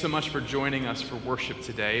 Thanks so much for joining us for worship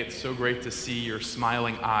today. It's so great to see your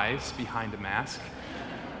smiling eyes behind a mask.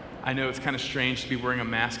 I know it's kind of strange to be wearing a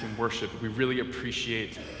mask in worship, but we really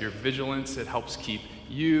appreciate your vigilance. It helps keep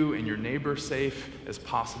you and your neighbor safe as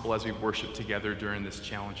possible as we worship together during this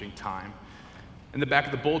challenging time. In the back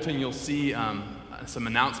of the bulletin, you'll see some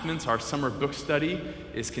announcements. Our summer book study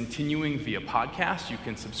is continuing via podcast. You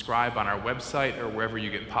can subscribe on our website or wherever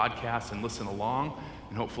you get podcasts and listen along,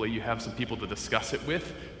 and hopefully you have some people to discuss it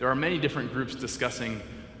with. There are many different groups discussing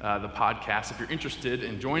the podcast. If you're interested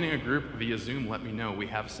in joining a group via Zoom, let me know. We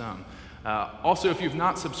have some. Also, if you've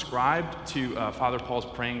not subscribed to Father Paul's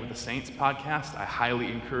Praying with the Saints podcast, I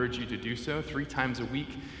highly encourage you to do so. 3 times a week,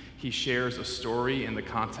 he shares a story in the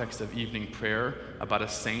context of evening prayer about a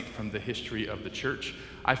saint from the history of the church.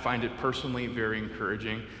 I find it personally very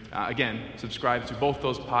encouraging. Again, subscribe to both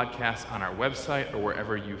those podcasts on our website or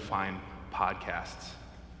wherever you find podcasts.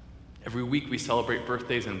 Every week we celebrate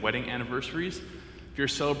birthdays and wedding anniversaries. If you're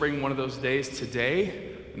celebrating one of those days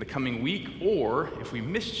today, in the coming week, or if we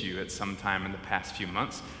missed you at some time in the past few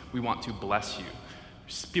months, we want to bless you.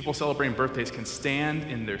 People celebrating birthdays can stand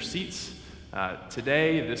in their seats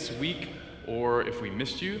today, this week, or if we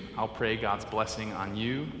missed you, I'll pray God's blessing on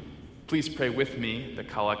you. Please pray with me the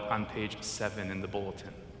collect on page 7 in the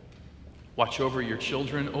bulletin. Watch over your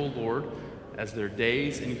children, O Lord, as their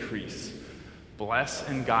days increase. Bless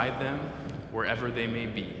and guide them wherever they may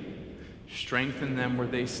be. Strengthen them where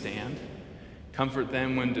they stand. Comfort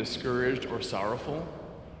them when discouraged or sorrowful.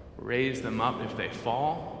 Raise them up if they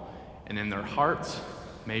fall. And in their hearts,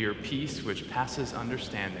 may your peace, which passes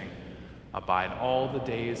understanding, abide all the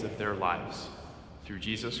days of their lives. Through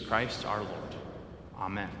Jesus Christ our Lord.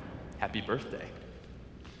 Amen. Happy birthday.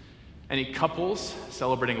 Any couples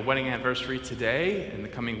celebrating a wedding anniversary today, in the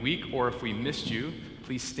coming week, or if we missed you,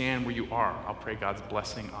 please stand where you are. I'll pray God's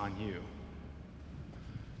blessing on you.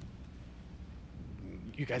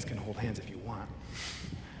 You guys can hold hands if you want.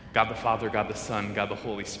 God the Father, God the Son, God the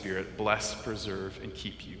Holy Spirit, bless, preserve, and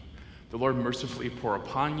keep you. The Lord mercifully pour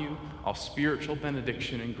upon you all spiritual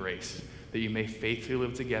benediction and grace, that you may faithfully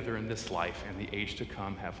live together in this life and the age to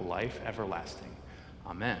come have life everlasting.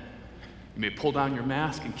 Amen. You may pull down your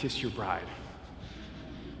mask and kiss your bride.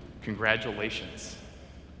 Congratulations.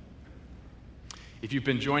 If you've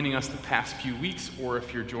been joining us the past few weeks, or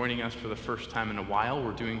if you're joining us for the first time in a while,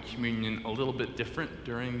 we're doing communion a little bit different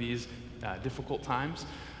during these difficult times.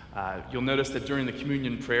 You'll notice that during the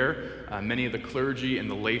communion prayer, many of the clergy and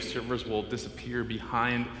the lay servers will disappear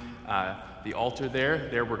behind the altar there.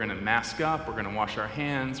 There we're going to mask up, we're going to wash our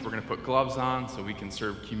hands, we're going to put gloves on so we can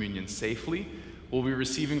serve communion safely. We'll be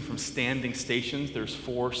receiving from standing stations. There's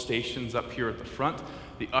 4 stations up here at the front.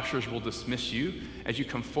 The ushers will dismiss you. As you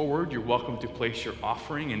come forward, you're welcome to place your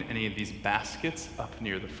offering in any of these baskets up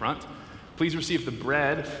near the front. Please receive the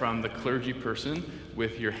bread from the clergy person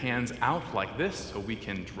with your hands out like this so we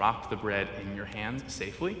can drop the bread in your hands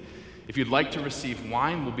safely. If you'd like to receive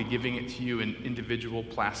wine, we'll be giving it to you in individual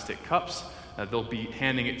plastic cups. They'll be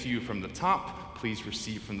handing it to you from the top. Please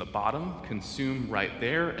receive from the bottom, consume right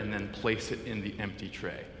there, and then place it in the empty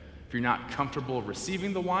tray. If you're not comfortable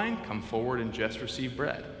receiving the wine, come forward and just receive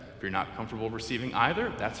bread. If you're not comfortable receiving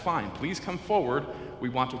either, that's fine. Please come forward. We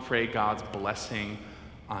want to pray God's blessing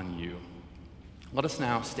on you. Let us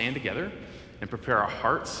now stand together and prepare our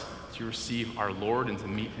hearts to receive our Lord and to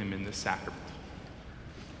meet him in this sacrament.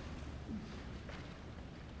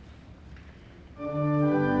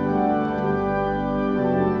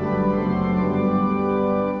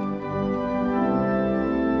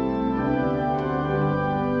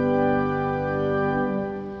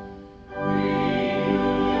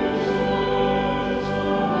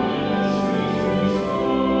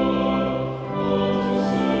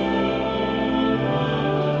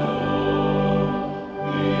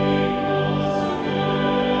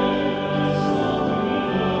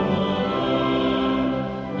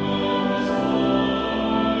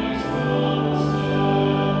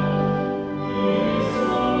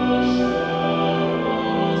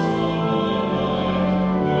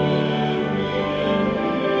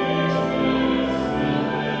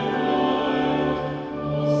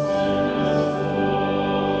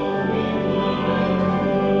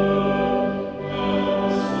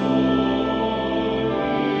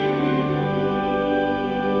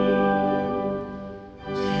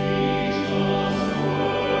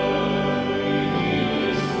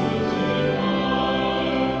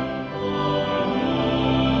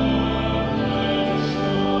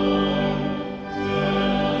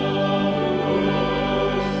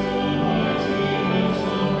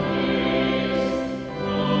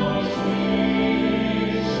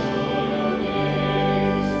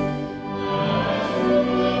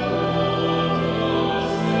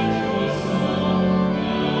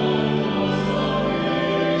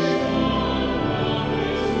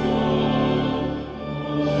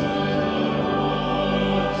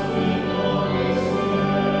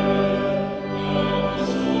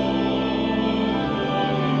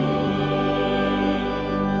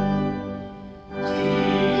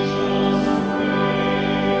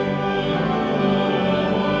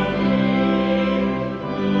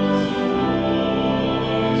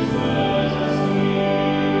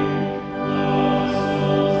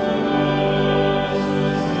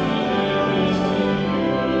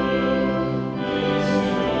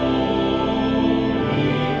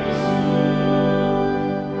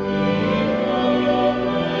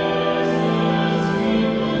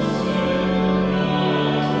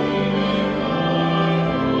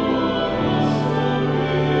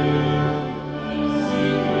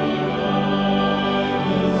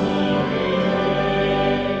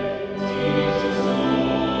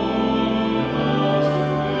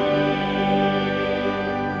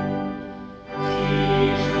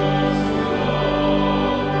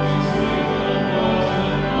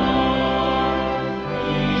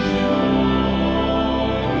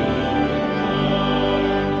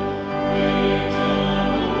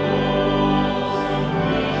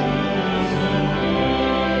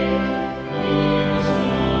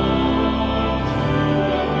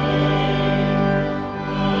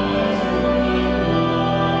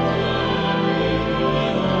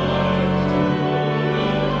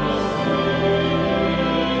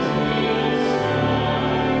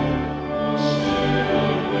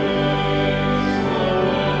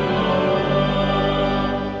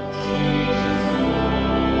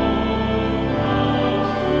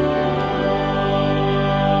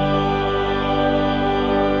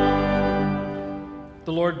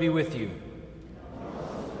 be with you.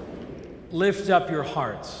 Lift up your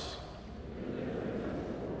hearts.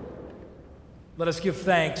 Let us give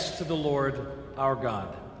thanks to the Lord our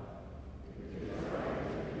God.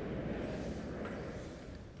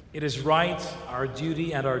 It is right, our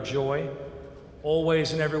duty and our joy,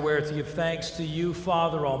 always and everywhere to give thanks to you,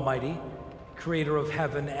 Father Almighty, creator of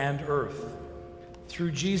heaven and earth.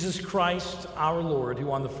 Through Jesus Christ our Lord, who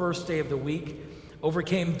on the first day of the week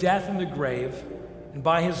overcame death and the grave, and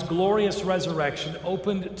by his glorious resurrection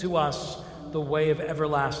opened to us the way of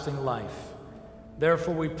everlasting life.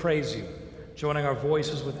 Therefore we praise you, joining our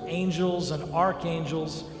voices with angels and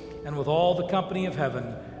archangels and with all the company of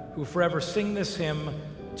heaven, who forever sing this hymn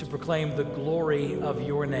to proclaim the glory of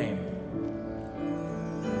your name.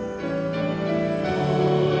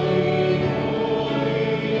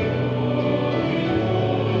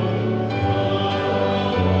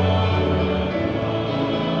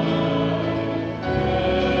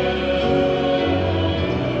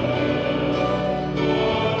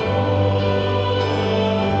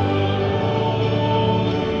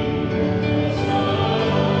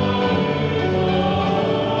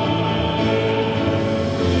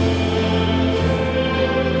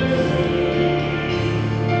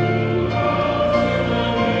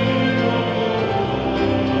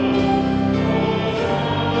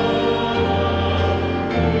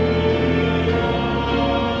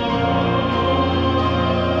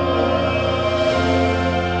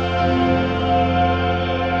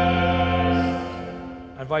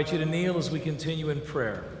 I invite you to kneel as we continue in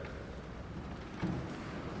prayer.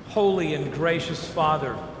 Holy and gracious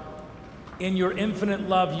Father, in your infinite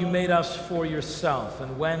love you made us for yourself,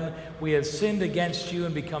 and when we had sinned against you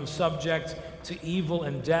and become subject to evil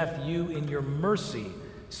and death, you in your mercy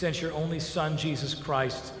sent your only Son, Jesus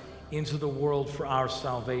Christ, into the world for our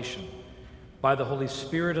salvation. By the Holy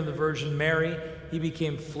Spirit and the Virgin Mary, he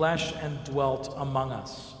became flesh and dwelt among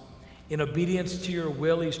us. In obedience to your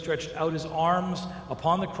will, he stretched out his arms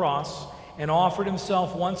upon the cross and offered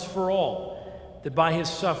himself once for all, that by his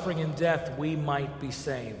suffering and death we might be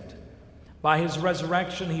saved. By his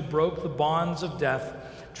resurrection, he broke the bonds of death,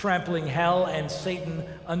 trampling hell and Satan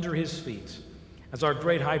under his feet. As our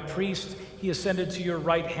great high priest, he ascended to your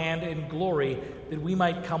right hand in glory, that we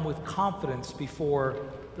might come with confidence before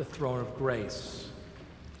the throne of grace.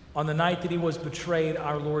 On the night that he was betrayed,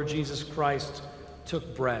 our Lord Jesus Christ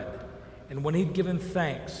took bread. And when he'd given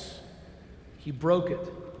thanks, he broke it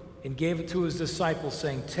and gave it to his disciples,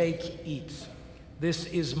 saying, "Take, eat. This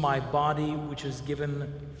is my body, which is given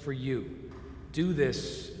for you. Do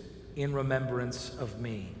this in remembrance of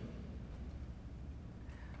me."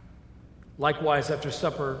 Likewise, after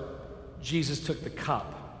supper, Jesus took the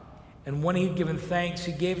cup. And when he'd given thanks,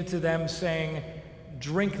 he gave it to them, saying,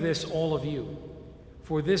 "Drink this, all of you.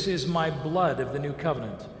 For this is my blood of the new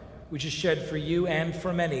covenant, which is shed for you and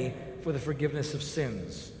for many for the forgiveness of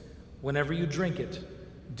sins. Whenever you drink it,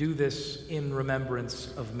 do this in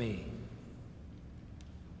remembrance of me."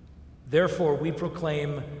 Therefore, we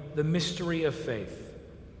proclaim the mystery of faith.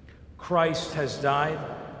 Christ has died.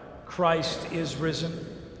 Christ is risen.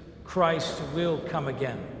 Christ will come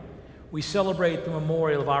again. We celebrate the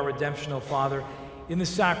memorial of our redemption, O Father, in the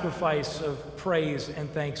sacrifice of praise and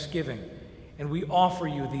thanksgiving, and we offer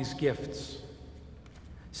you these gifts.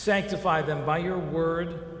 Sanctify them by your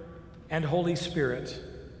word and Holy Spirit,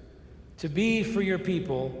 to be for your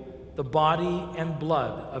people the body and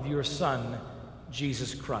blood of your Son,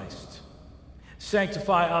 Jesus Christ.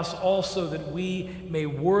 Sanctify us also, that we may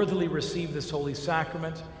worthily receive this holy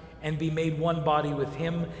sacrament and be made one body with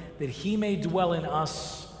him, that he may dwell in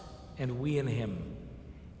us and we in him.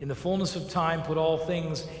 In the fullness of time, put all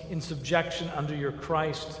things in subjection under your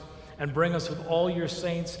Christ, and bring us with all your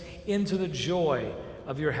saints into the joy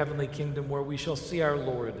of your heavenly kingdom, where we shall see our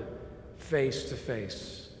Lord face to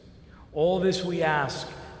face. All this we ask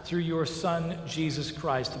through your Son, Jesus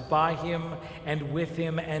Christ, by him and with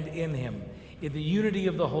him and in him. In the unity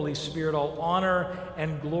of the Holy Spirit, all honor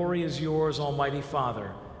and glory is yours, Almighty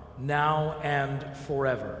Father, now and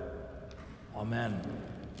forever. Amen.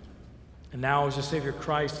 And now, as the Savior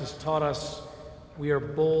Christ has taught us, we are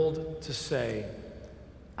bold to say,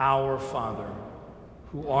 "Our Father,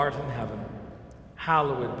 who art in heaven,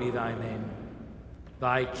 hallowed be thy name.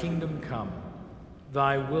 Thy kingdom come,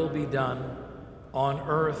 thy will be done, on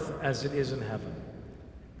earth as it is in heaven.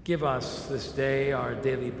 Give us this day our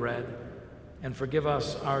daily bread, and forgive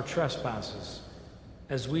us our trespasses,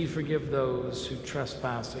 as we forgive those who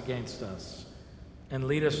trespass against us. And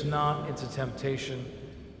lead us not into temptation,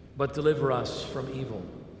 but deliver us from evil.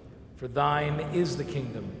 For thine is the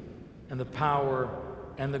kingdom, and the power,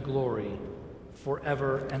 and the glory,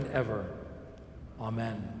 forever and ever.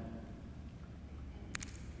 Amen.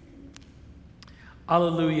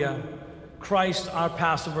 Alleluia. Christ, our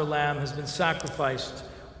Passover lamb, has been sacrificed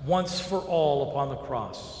once for all upon the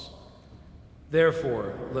cross.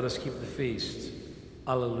 Therefore, let us keep the feast.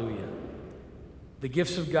 Alleluia. The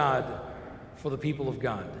gifts of God for the people of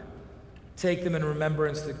God. Take them in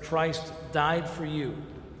remembrance that Christ died for you,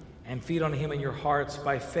 and feed on him in your hearts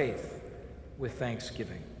by faith with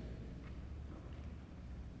thanksgiving.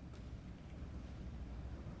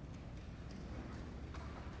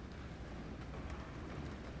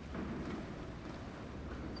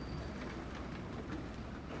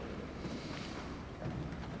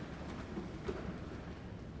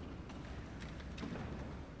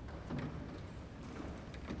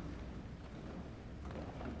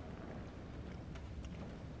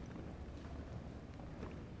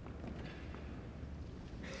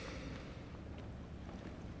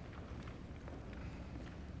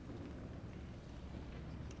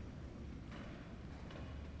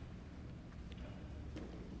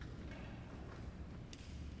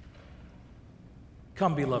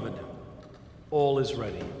 Come, beloved, all is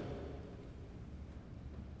ready.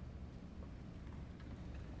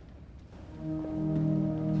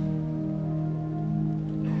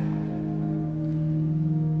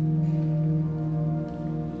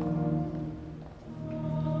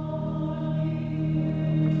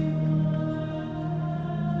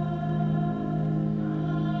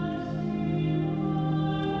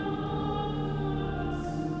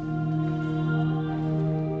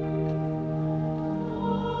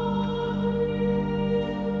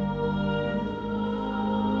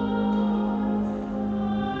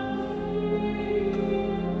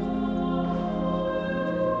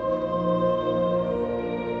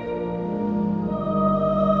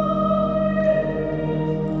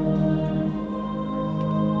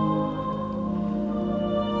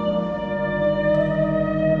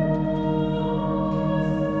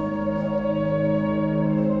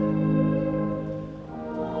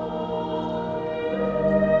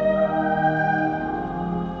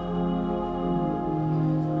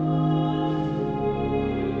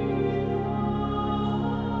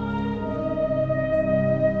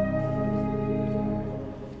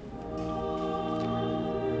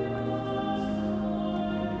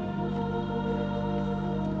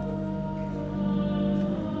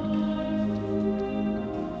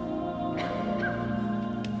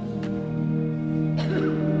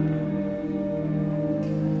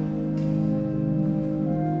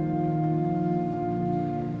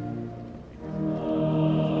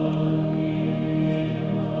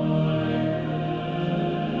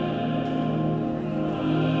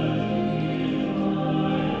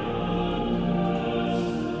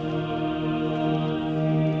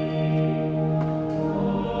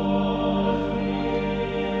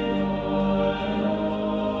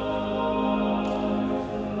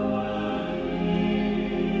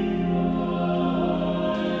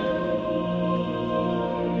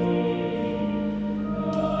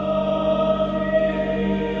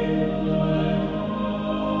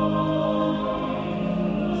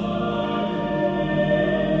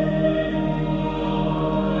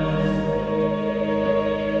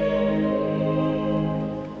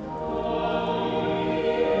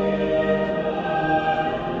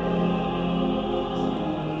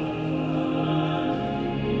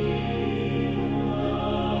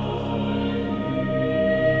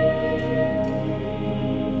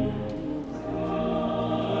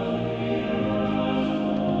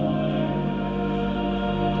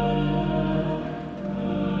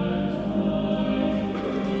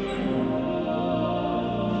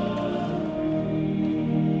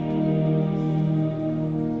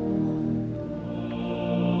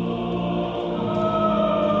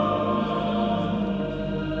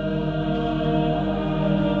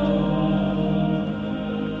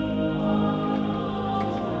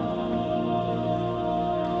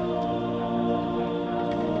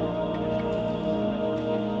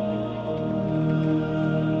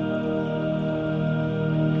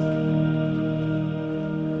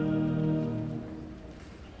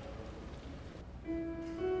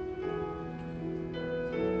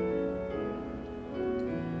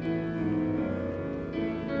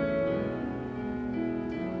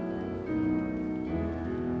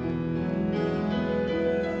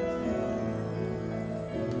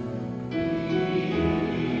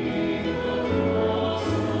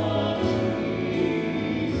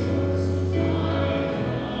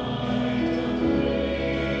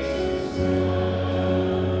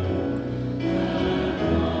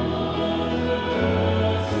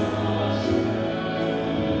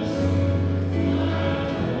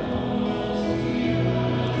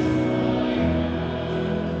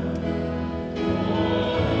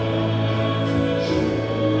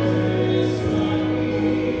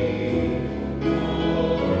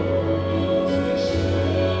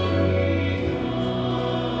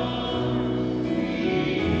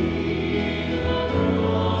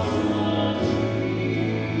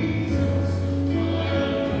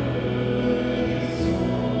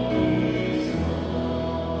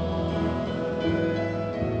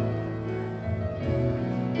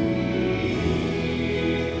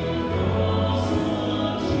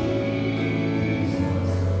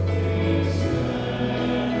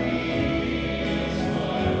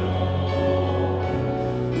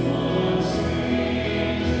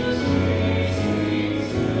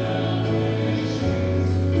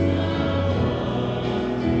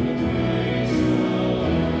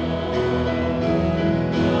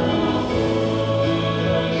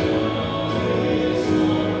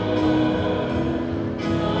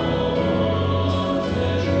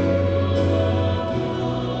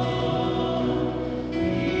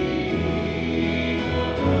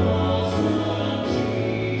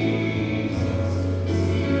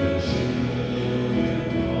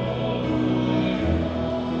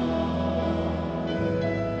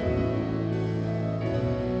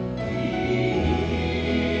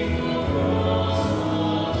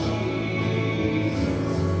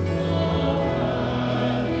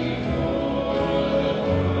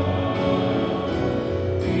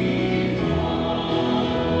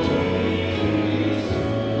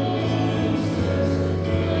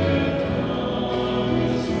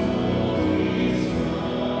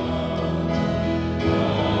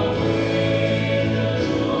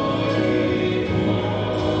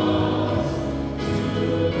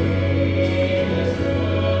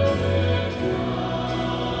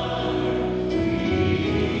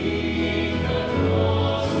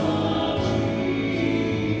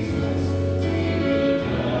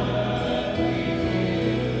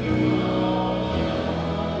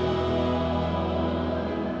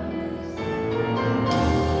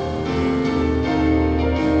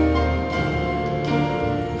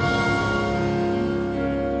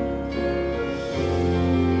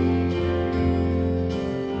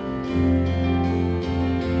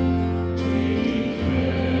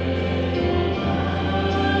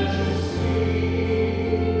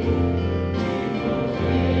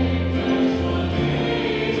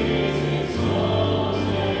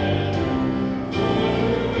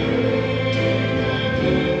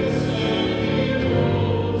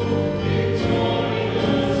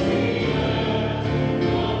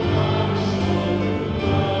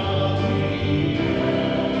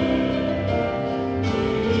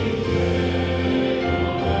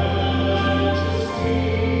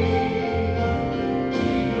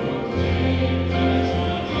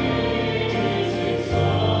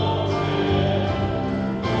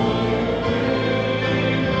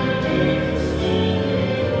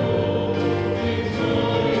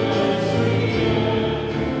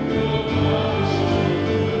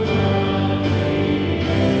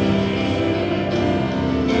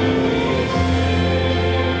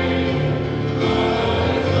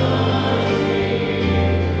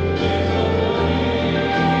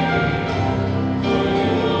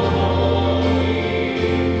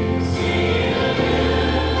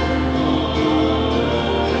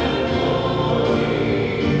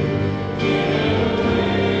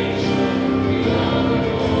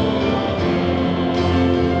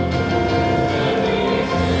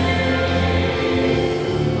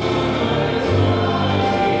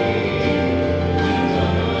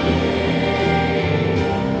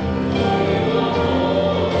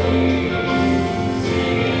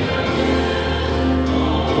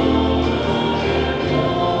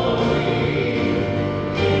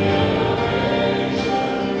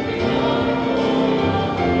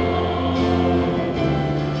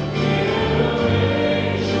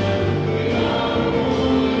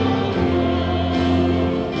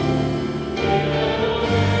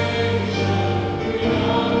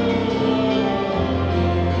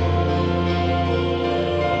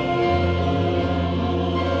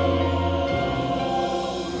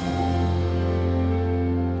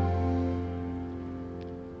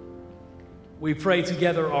 we pray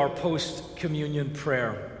together our post-communion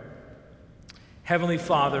prayer. Heavenly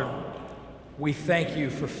Father, we thank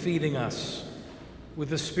you for feeding us with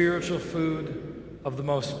the spiritual food of the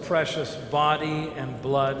most precious body and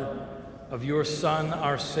blood of your Son,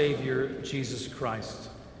 our Savior, Jesus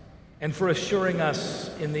Christ, and for assuring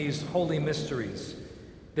us in these holy mysteries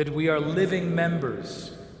that we are living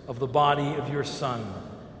members of the body of your Son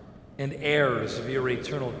and heirs of your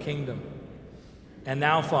eternal kingdom. And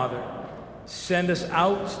now, Father, send us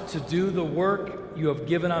out to do the work you have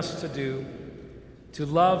given us to do, to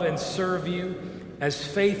love and serve you as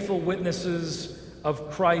faithful witnesses of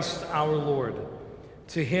Christ our Lord.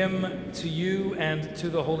 To him, to you, and to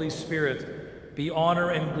the Holy Spirit be honor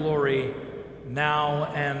and glory now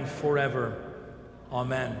and forever.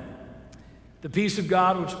 Amen. The peace of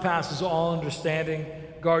God, which passes all understanding,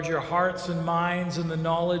 guard your hearts and minds in the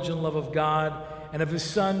knowledge and love of God and of his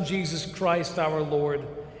Son, Jesus Christ our Lord.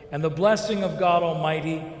 And the blessing of God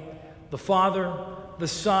Almighty, the Father, the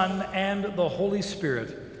Son, and the Holy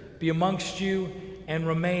Spirit be amongst you and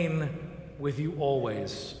remain with you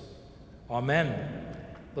always. Amen.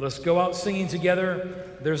 Let us go out singing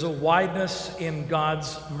together, "There's a Wideness in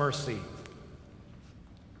God's Mercy."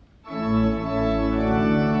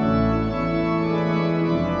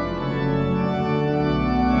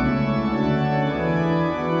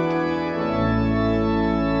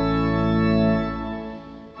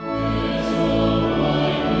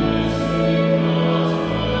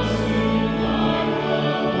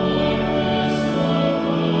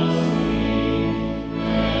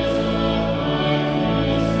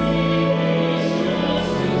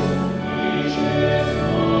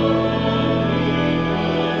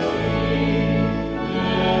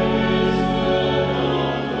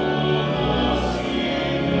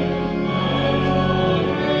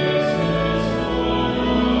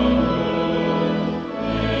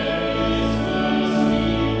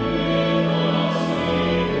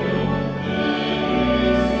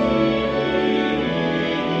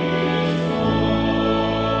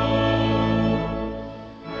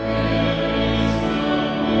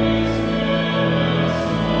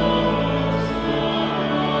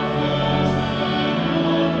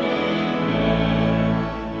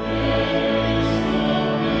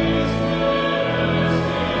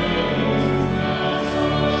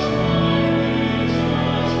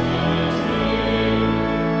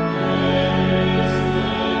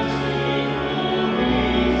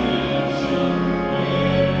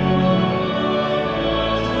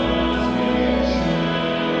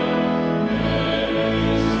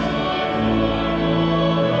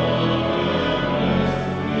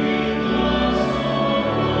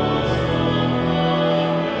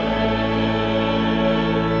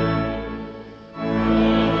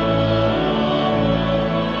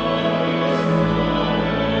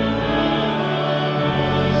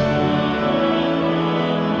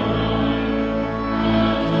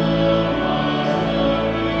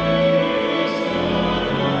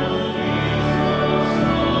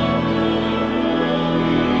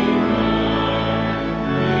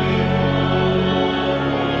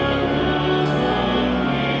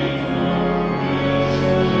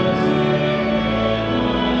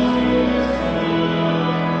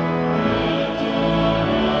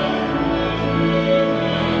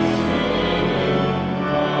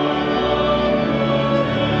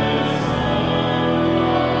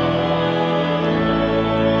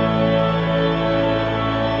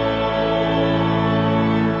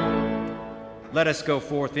 Let us go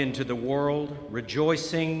forth into the world,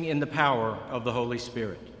 rejoicing in the power of the Holy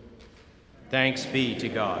Spirit. Thanks be to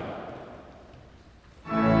God.